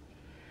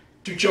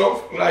 To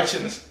show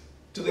righteousness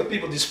to the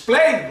people,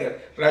 display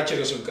the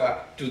righteousness of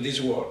God to this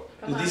world,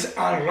 to this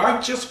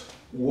unrighteous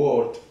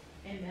world.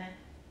 Amen.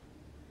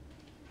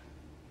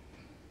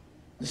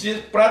 This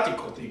is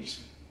practical things.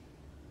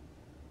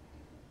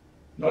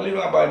 Not living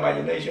by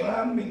imagination.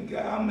 I'm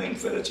in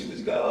fellowship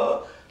with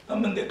God.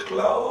 I'm in the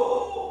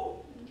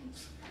clouds.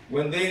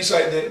 When they're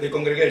inside the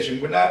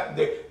congregation, when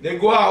they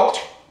go out,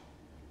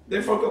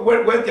 they forget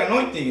where the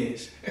anointing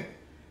is.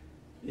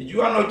 If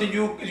you anointing,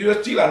 you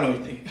are still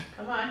anointing.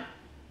 Come on.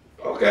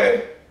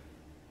 Okay.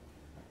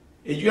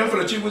 If you have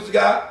fellowship with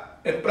God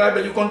in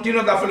private, you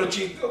continue that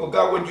fellowship with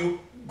God when you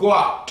go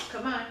out.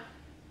 Come on.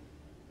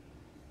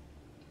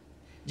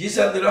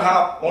 Jesus didn't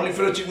have only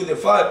fellowship with the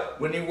Father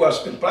when He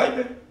was in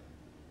private.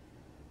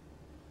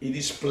 He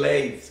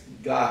displayed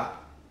God,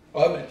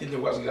 everything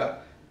that was God,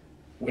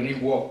 when He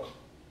walked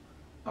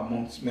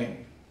amongst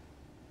men.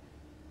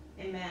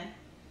 Amen.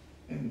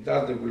 And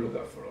that's the will of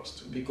God for us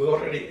too, because He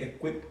already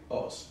equipped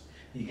us.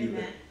 He gave us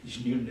Amen.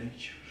 His new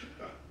nature.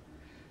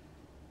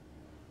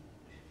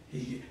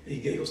 He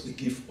gave us the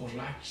gift of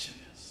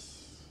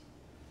righteousness.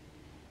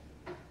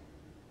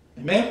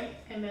 Amen?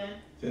 Amen.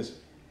 Yes.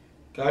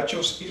 God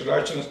chose His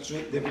righteousness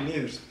through the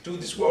believers, through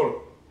this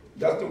world.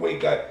 That's the way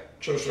God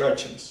chose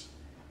righteousness.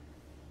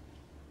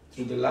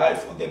 Through the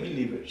life of the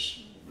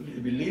believers. The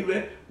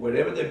believer,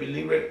 wherever the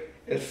believer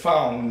has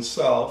found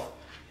himself,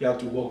 he has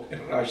to walk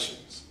in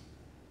righteousness.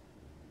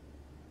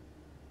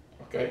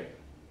 Okay?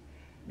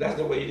 That's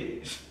the way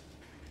it is.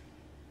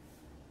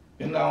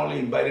 You're not only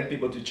inviting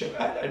people to church,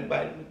 I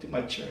invite them to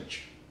my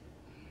church.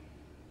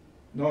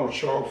 No,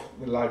 show off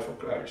the life of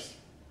Christ.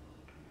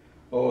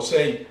 Or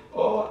say,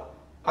 oh,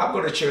 I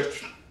go to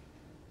church.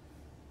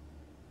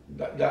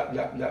 That's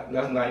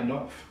not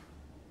enough.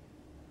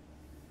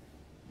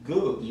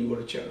 Good, you go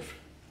to church.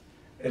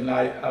 And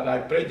I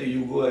pray that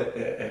you go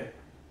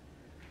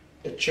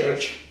a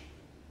church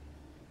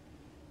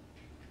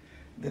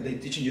that they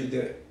teach you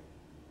the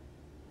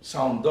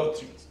sound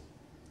doctrines.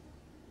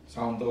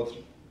 Sound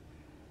doctrine.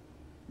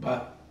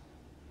 But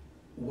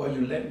what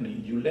you're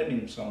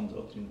learning sound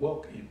doctrine,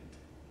 walk in it.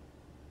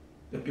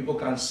 The people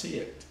can see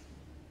it.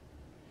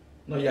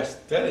 Not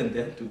just telling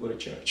them to go to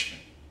church.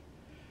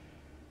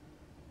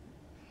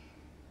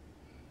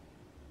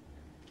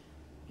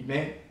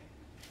 Amen.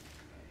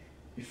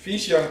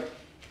 Ephesians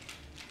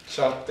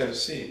chapter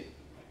 6.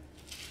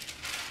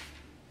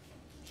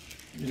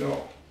 You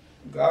know,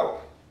 God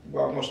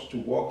wants us to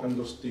walk in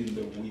those things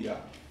that we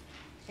are.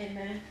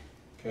 Amen.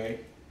 Okay?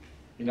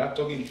 He's not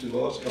talking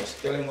to us,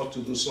 He's telling us to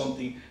do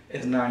something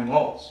that's not in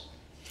us.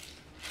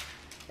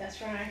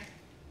 That's right.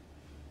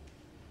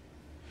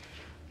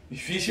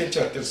 Ephesians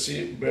chapter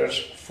 6,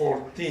 verse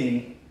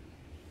 14.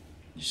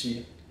 You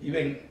see,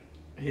 even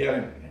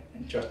here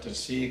in chapter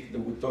 6, that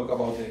we talk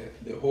about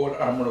the whole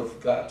armor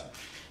of God.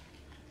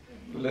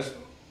 Let's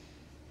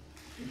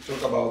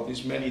talk about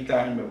this many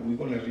times, but we're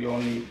going to read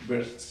only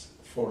verse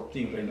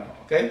 14 right now,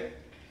 okay?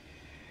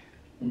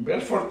 In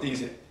verse 14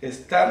 it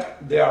says, stand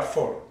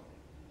therefore,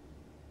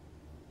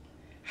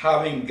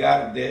 having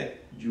guarded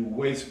your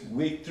waist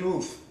with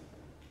truth.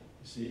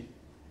 You see?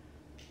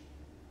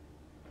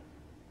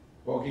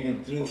 Walking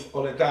in truth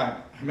all the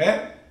time.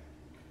 Amen?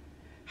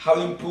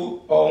 Having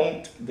put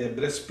on the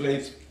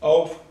breastplate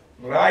of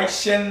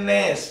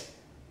righteousness.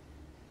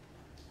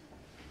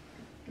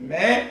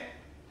 Amen?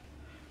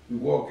 We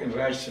walk in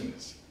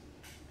righteousness.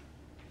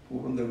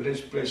 Put on the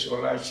breastplate of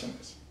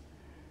righteousness.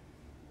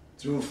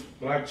 Truth,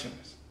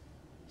 righteousness.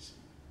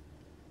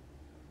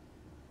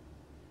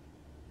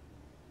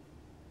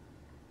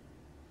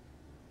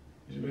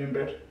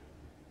 Remember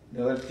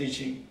the other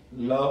teaching,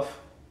 love,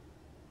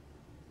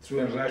 true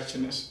and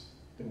righteousness,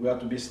 that we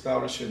have to be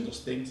established in those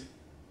things.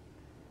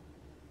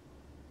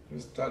 We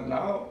start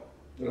now,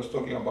 they're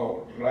talking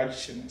about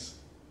righteousness.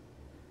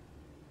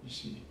 You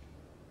see,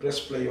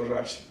 breastplate of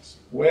righteousness.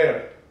 Wear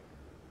it.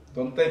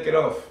 Don't take it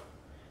off.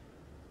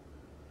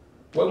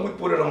 When we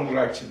put it on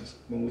righteousness,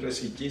 when we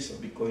receive Jesus,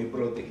 because He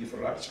brought the gift of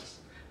righteousness,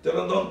 then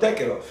don't take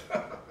it off.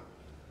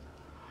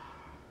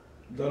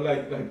 Don't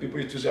like people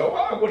used to say, oh,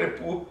 I'm going to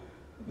put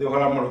the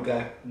whole armor of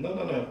God.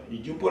 No.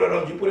 If you put it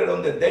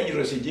on the day you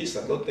receive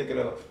Jesus. Don't take it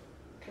off.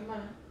 Come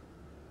on.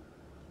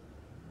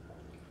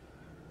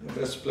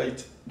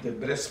 The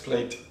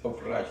breastplate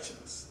of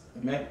righteousness.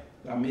 Amen?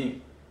 That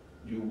means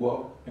you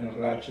walk in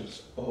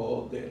righteousness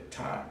all the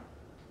time.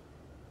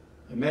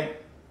 Amen?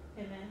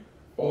 Amen.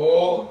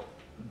 All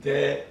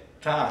the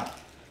time.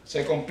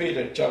 2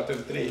 Peter chapter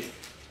 3.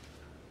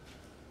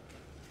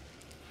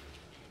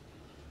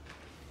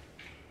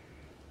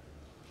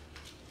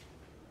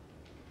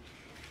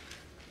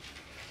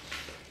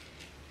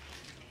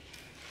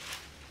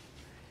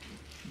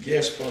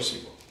 Yes,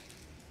 possible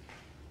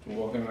to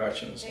walk in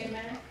righteousness.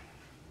 Amen.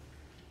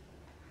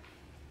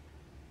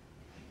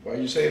 Why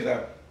you say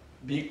that?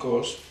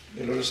 Because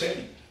the Lord is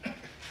saying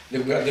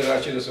that we are the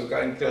righteousness of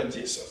God in Christ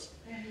Jesus.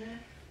 Amen.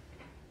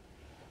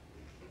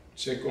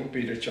 2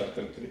 Peter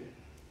chapter 3.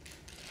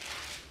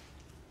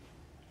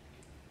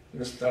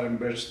 Let's start in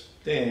verse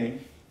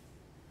 10.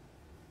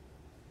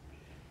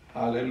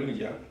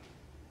 Hallelujah.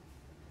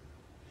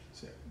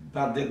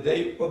 But the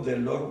day of the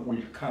Lord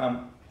will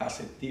come as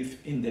a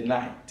thief in the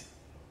night,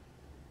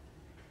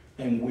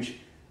 in which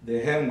the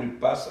heaven will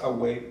pass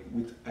away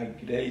with a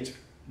great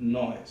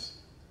noise.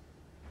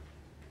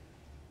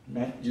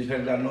 Man, you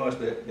heard that noise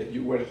that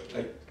you were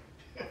like,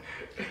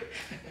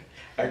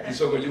 I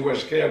saw you were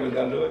scared with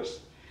that noise.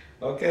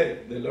 Okay,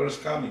 the Lord is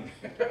coming.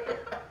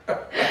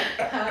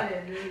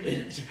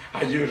 Hallelujah.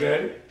 Are you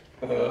ready?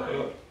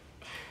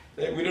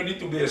 We don't need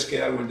to be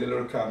scared when the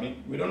Lord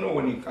coming. We don't know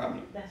when He's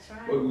coming. That's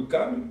right. But we're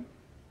coming.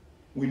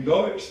 We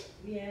know it.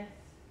 Yes.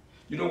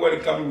 You know when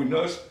He's coming with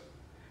us?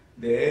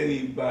 That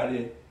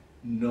everybody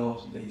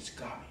knows that He's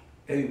coming.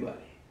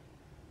 Everybody.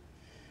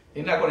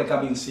 He's not going to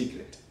come in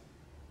secret.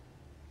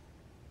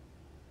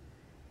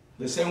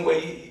 The same way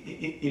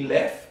he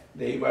left,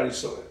 that everybody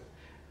saw it.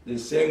 The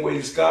same way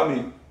He's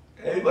coming,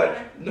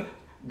 everybody. No,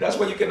 that's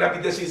why you cannot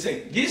be deceived.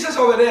 Say, Jesus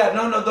over there.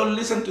 No, don't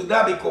listen to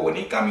that, because when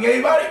He's coming,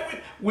 everybody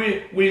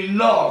will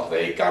know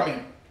that He's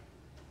coming.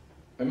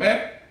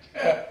 Amen?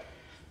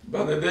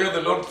 But the day of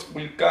the Lord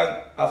will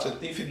come as a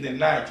thief in the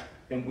night,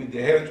 and with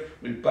the heavens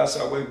will pass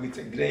away with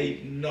a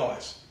great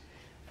noise.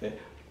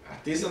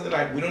 At this of the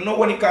night, we don't know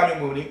when He's coming.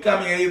 When He's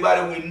coming,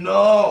 everybody will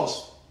know.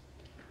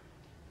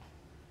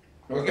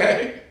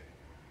 Okay?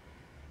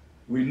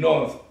 We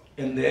know,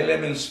 and the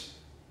elements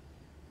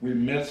will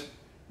melt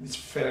with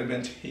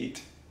fervent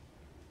heat.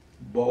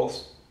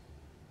 Both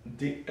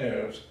the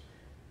earth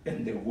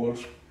and the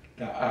works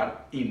that are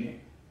in it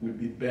will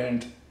be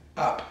burned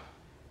up.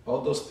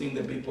 All those things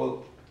that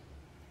people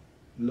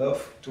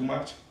love too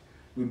much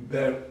will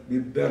be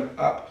burned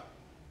up.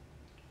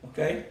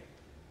 Okay?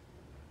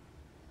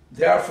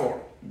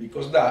 Therefore,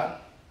 because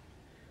that,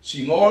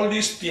 seeing all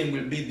these things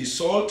will be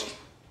dissolved,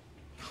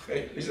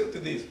 okay, listen to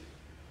this.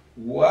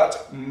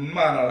 What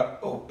manner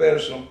of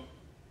person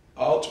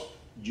ought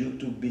you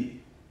to be?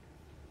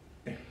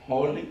 A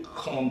holy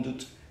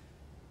conduct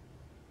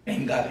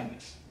and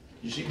godliness.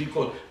 You see,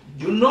 because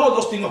you know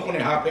those things are going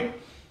to happen.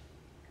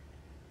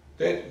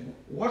 Then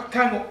what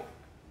kind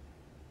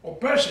of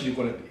person you're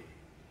going to be?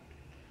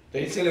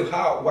 They tell you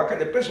what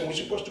kind of person we're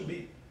supposed to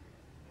be.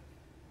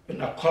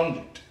 In our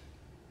conduct.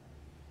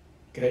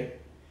 Okay?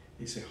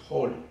 It's a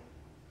holy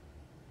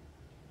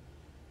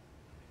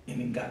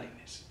and in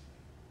godliness.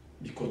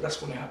 Because that's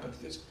going to happen to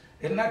this.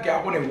 It's not that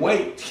I'm going to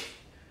wait.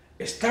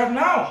 Start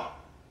now.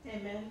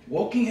 Amen.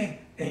 Walking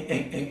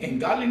in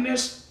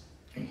godliness,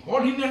 in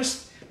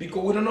holiness,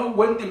 because we don't know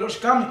when the Lord's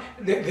coming.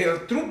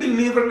 The true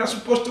believer is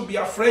supposed to be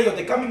afraid of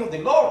the coming of the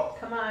Lord.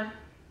 Come on.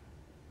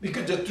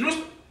 Because the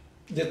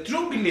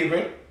true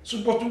believer is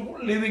supposed to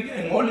live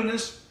in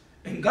holiness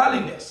and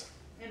godliness.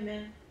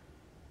 Amen.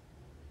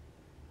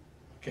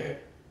 Okay?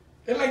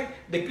 It's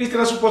like the Christian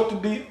is supposed to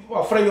be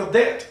afraid of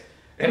death.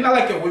 It's not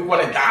like we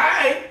want to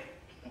die.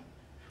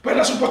 We're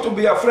not supposed to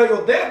be afraid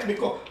of death,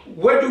 because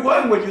where you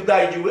going when you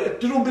die? You're a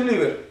true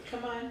believer.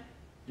 Come on.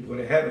 You go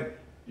to heaven.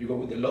 You go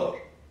with the Lord.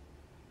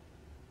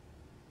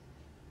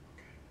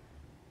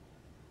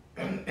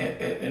 And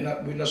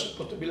we're not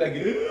supposed to be like,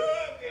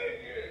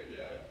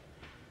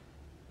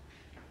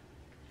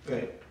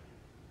 okay.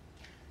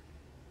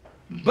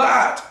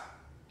 But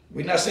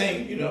we're not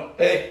saying,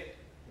 hey,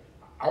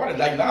 I want to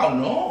die now.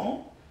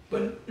 No.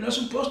 But you're not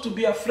supposed to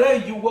be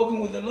afraid. You're walking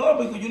with the Lord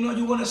because you know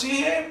you want to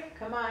see Him.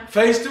 Come on.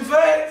 Face to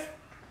face.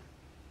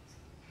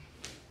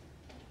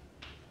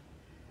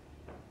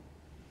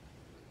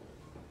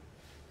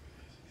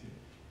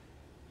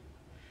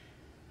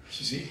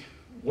 You see,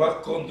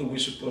 what conduct we're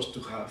supposed to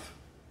have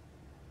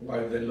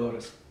while the Lord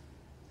is,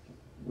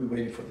 we're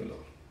waiting for the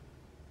Lord?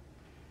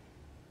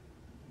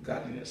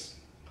 Godliness,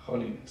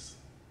 holiness.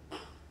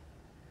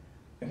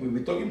 And we'll be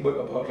talking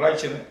about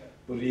righteousness,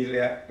 but really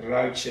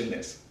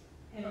righteousness.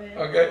 Amen.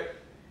 Okay?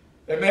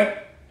 Amen?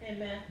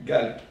 Amen.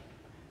 God.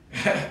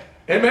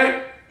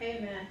 Amen?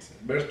 Amen.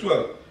 Verse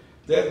 12.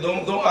 I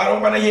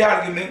don't want to hear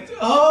argument.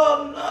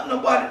 Oh,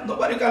 no,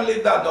 nobody can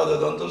live that. No,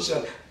 don't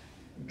say.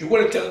 You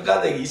want to tell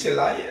God that He's a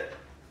liar?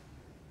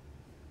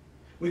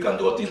 We can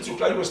do all things through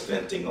Christ who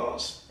strengthens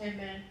us.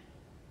 Amen.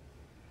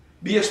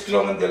 Be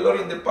strong in the Lord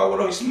and the power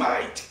of His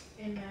might.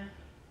 Amen.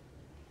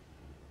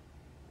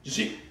 You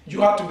see,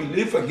 you have to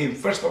believe in Him.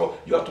 First of all,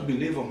 you have to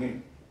believe in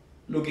Him.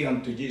 Looking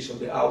unto Jesus,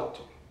 the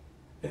author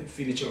and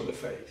finisher of the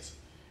faith.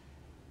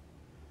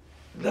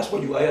 That's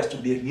what you are asked to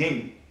be in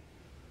Him.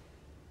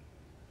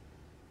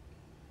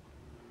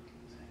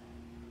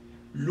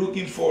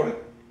 Looking for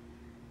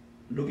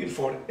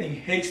and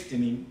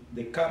hastening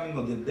the coming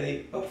of the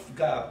day of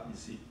God, you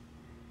see.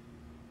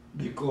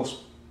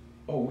 Because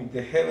with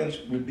the heavens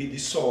will be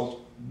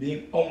dissolved,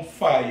 being on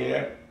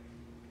fire,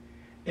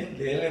 and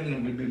the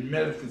element will be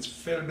melted with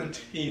fervent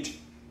heat.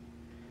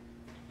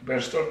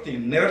 Verse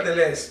 13.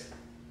 Nevertheless,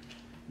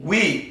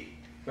 we,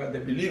 the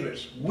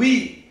believers,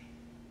 we,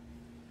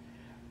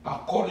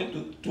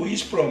 according to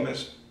his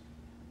promise,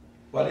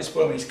 what his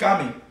promise is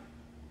coming.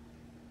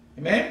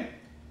 Amen?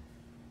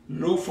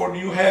 Look for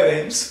new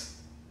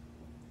heavens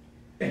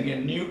and a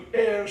new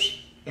earth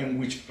in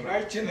which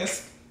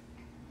righteousness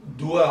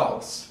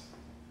dwells.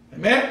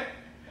 Amen?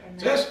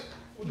 Just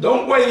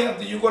don't wait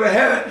until you go to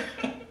heaven.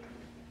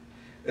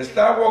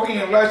 Start walking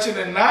in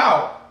righteousness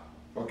now.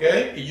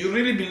 Okay? If you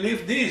really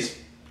believe this.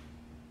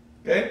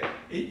 Okay?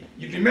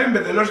 You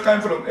remember the Lord's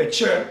coming from a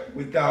church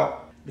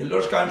without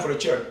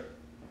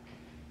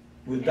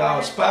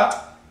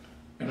spot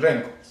and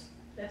wrinkles.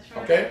 That's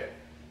right. Okay?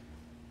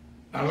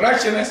 And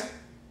righteousness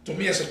to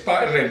me is a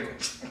spot and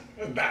wrinkles.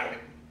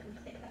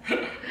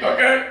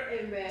 Okay?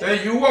 Amen. So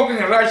you walking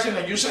in righteousness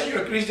and you say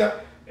you're a Christian,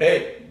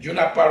 hey, you're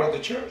not part of the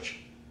church.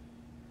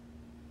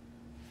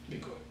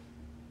 Because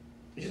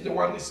this is the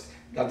one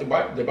that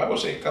the Bible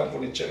says come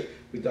from the church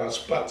without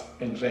spot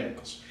and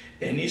wrinkles.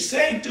 And he's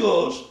saying to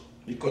us,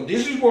 because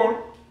this is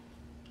war,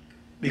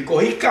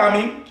 because he's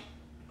coming,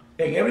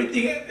 and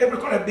everything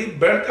going to be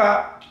burnt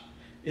up,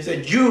 he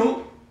said,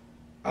 you,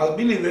 as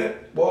believer,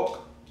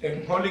 walk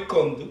in holy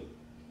conduct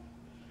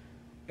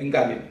and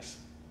godliness.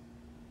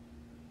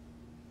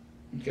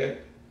 Okay?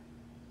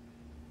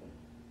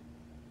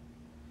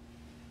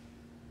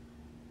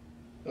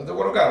 That's the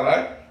word of God,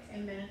 right?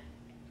 Amen.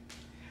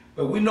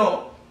 But we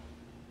know,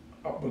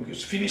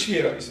 because finish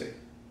here, he said,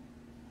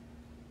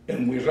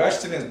 and with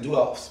righteousness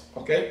dwells.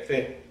 Okay?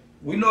 So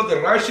we know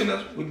the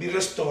righteousness will be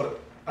restored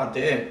at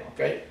the end.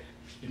 Okay?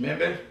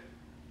 Remember?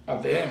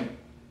 At the end.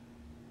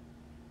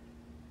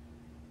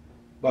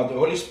 But the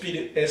Holy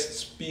Spirit is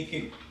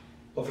speaking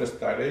of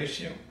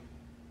restoration,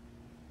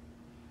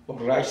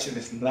 of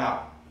righteousness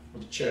now for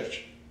the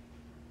church.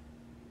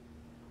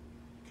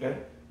 Okay?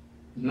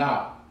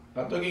 Now.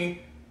 Not talking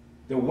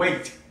the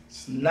wait.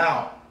 It's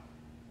now.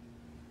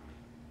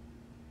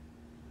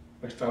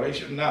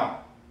 Restoration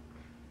now.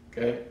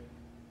 Okay?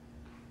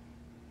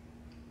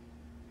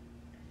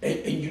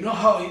 And you know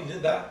how he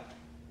did that?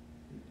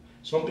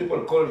 Some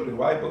people call it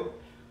revival.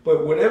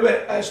 But wherever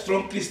a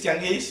strong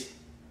Christian is,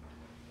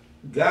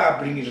 God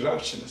brings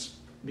righteousness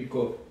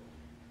because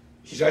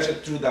he's righteous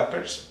through that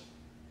person.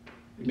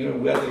 You know,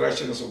 we are the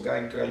righteousness of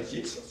God in Christ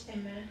Jesus.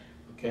 Amen.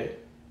 Okay?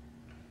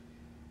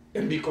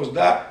 And because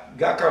that,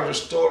 God can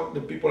restore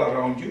the people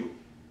around you.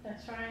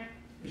 That's right.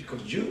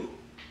 Because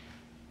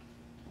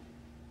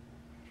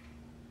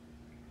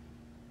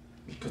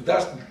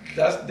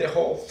that's the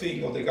whole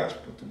thing of the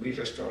gospel, to bring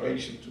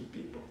restoration to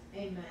people.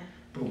 Amen.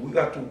 But we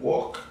got to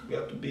walk, we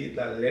have to be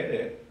that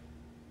letter,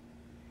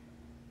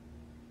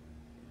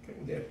 okay,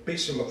 the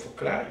epistle of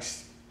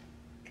Christ.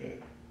 Okay.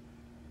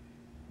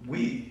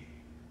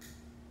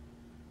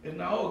 And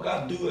now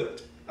God do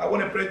it. I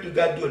want to pray to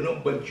God do it,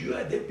 no, but you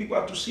are the people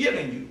have to see it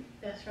in you.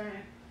 That's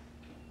right.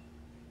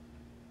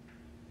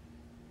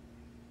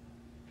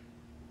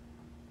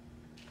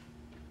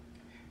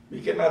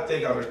 We cannot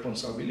take our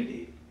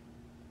responsibility.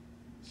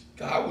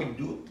 God will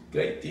do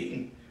great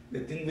things, the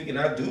thing we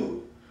cannot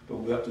do, but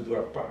we have to do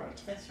our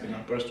part. That's right. And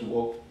our part to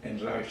walk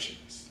in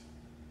righteousness.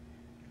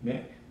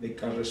 Amen? They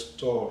can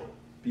restore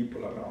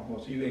people around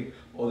us, even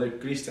other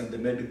Christians that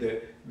maybe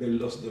they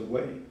lost their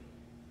way.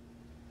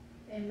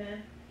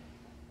 Amen.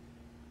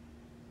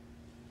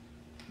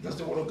 That's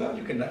the word of God.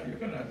 You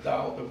cannot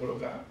doubt the word of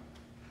God.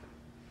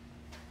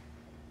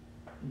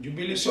 You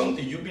believe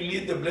something, you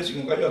believe the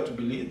blessing of God, you have to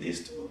believe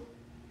this too.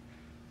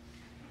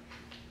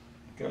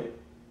 Okay?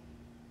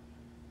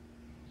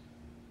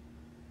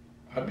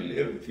 I believe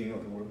everything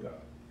of the word of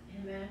God.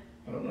 Amen.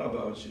 I don't know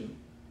about you.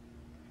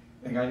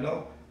 And I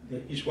know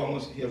that each one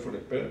was here for the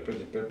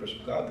purpose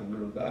of God, the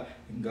will of God,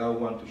 and God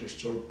wants to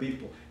restore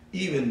people,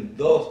 even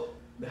those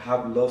that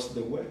have lost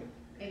the way.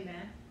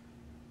 Amen.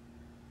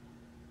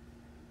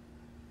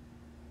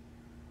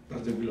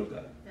 That's the will of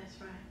God.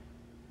 That's right.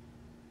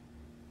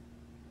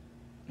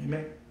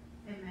 Amen.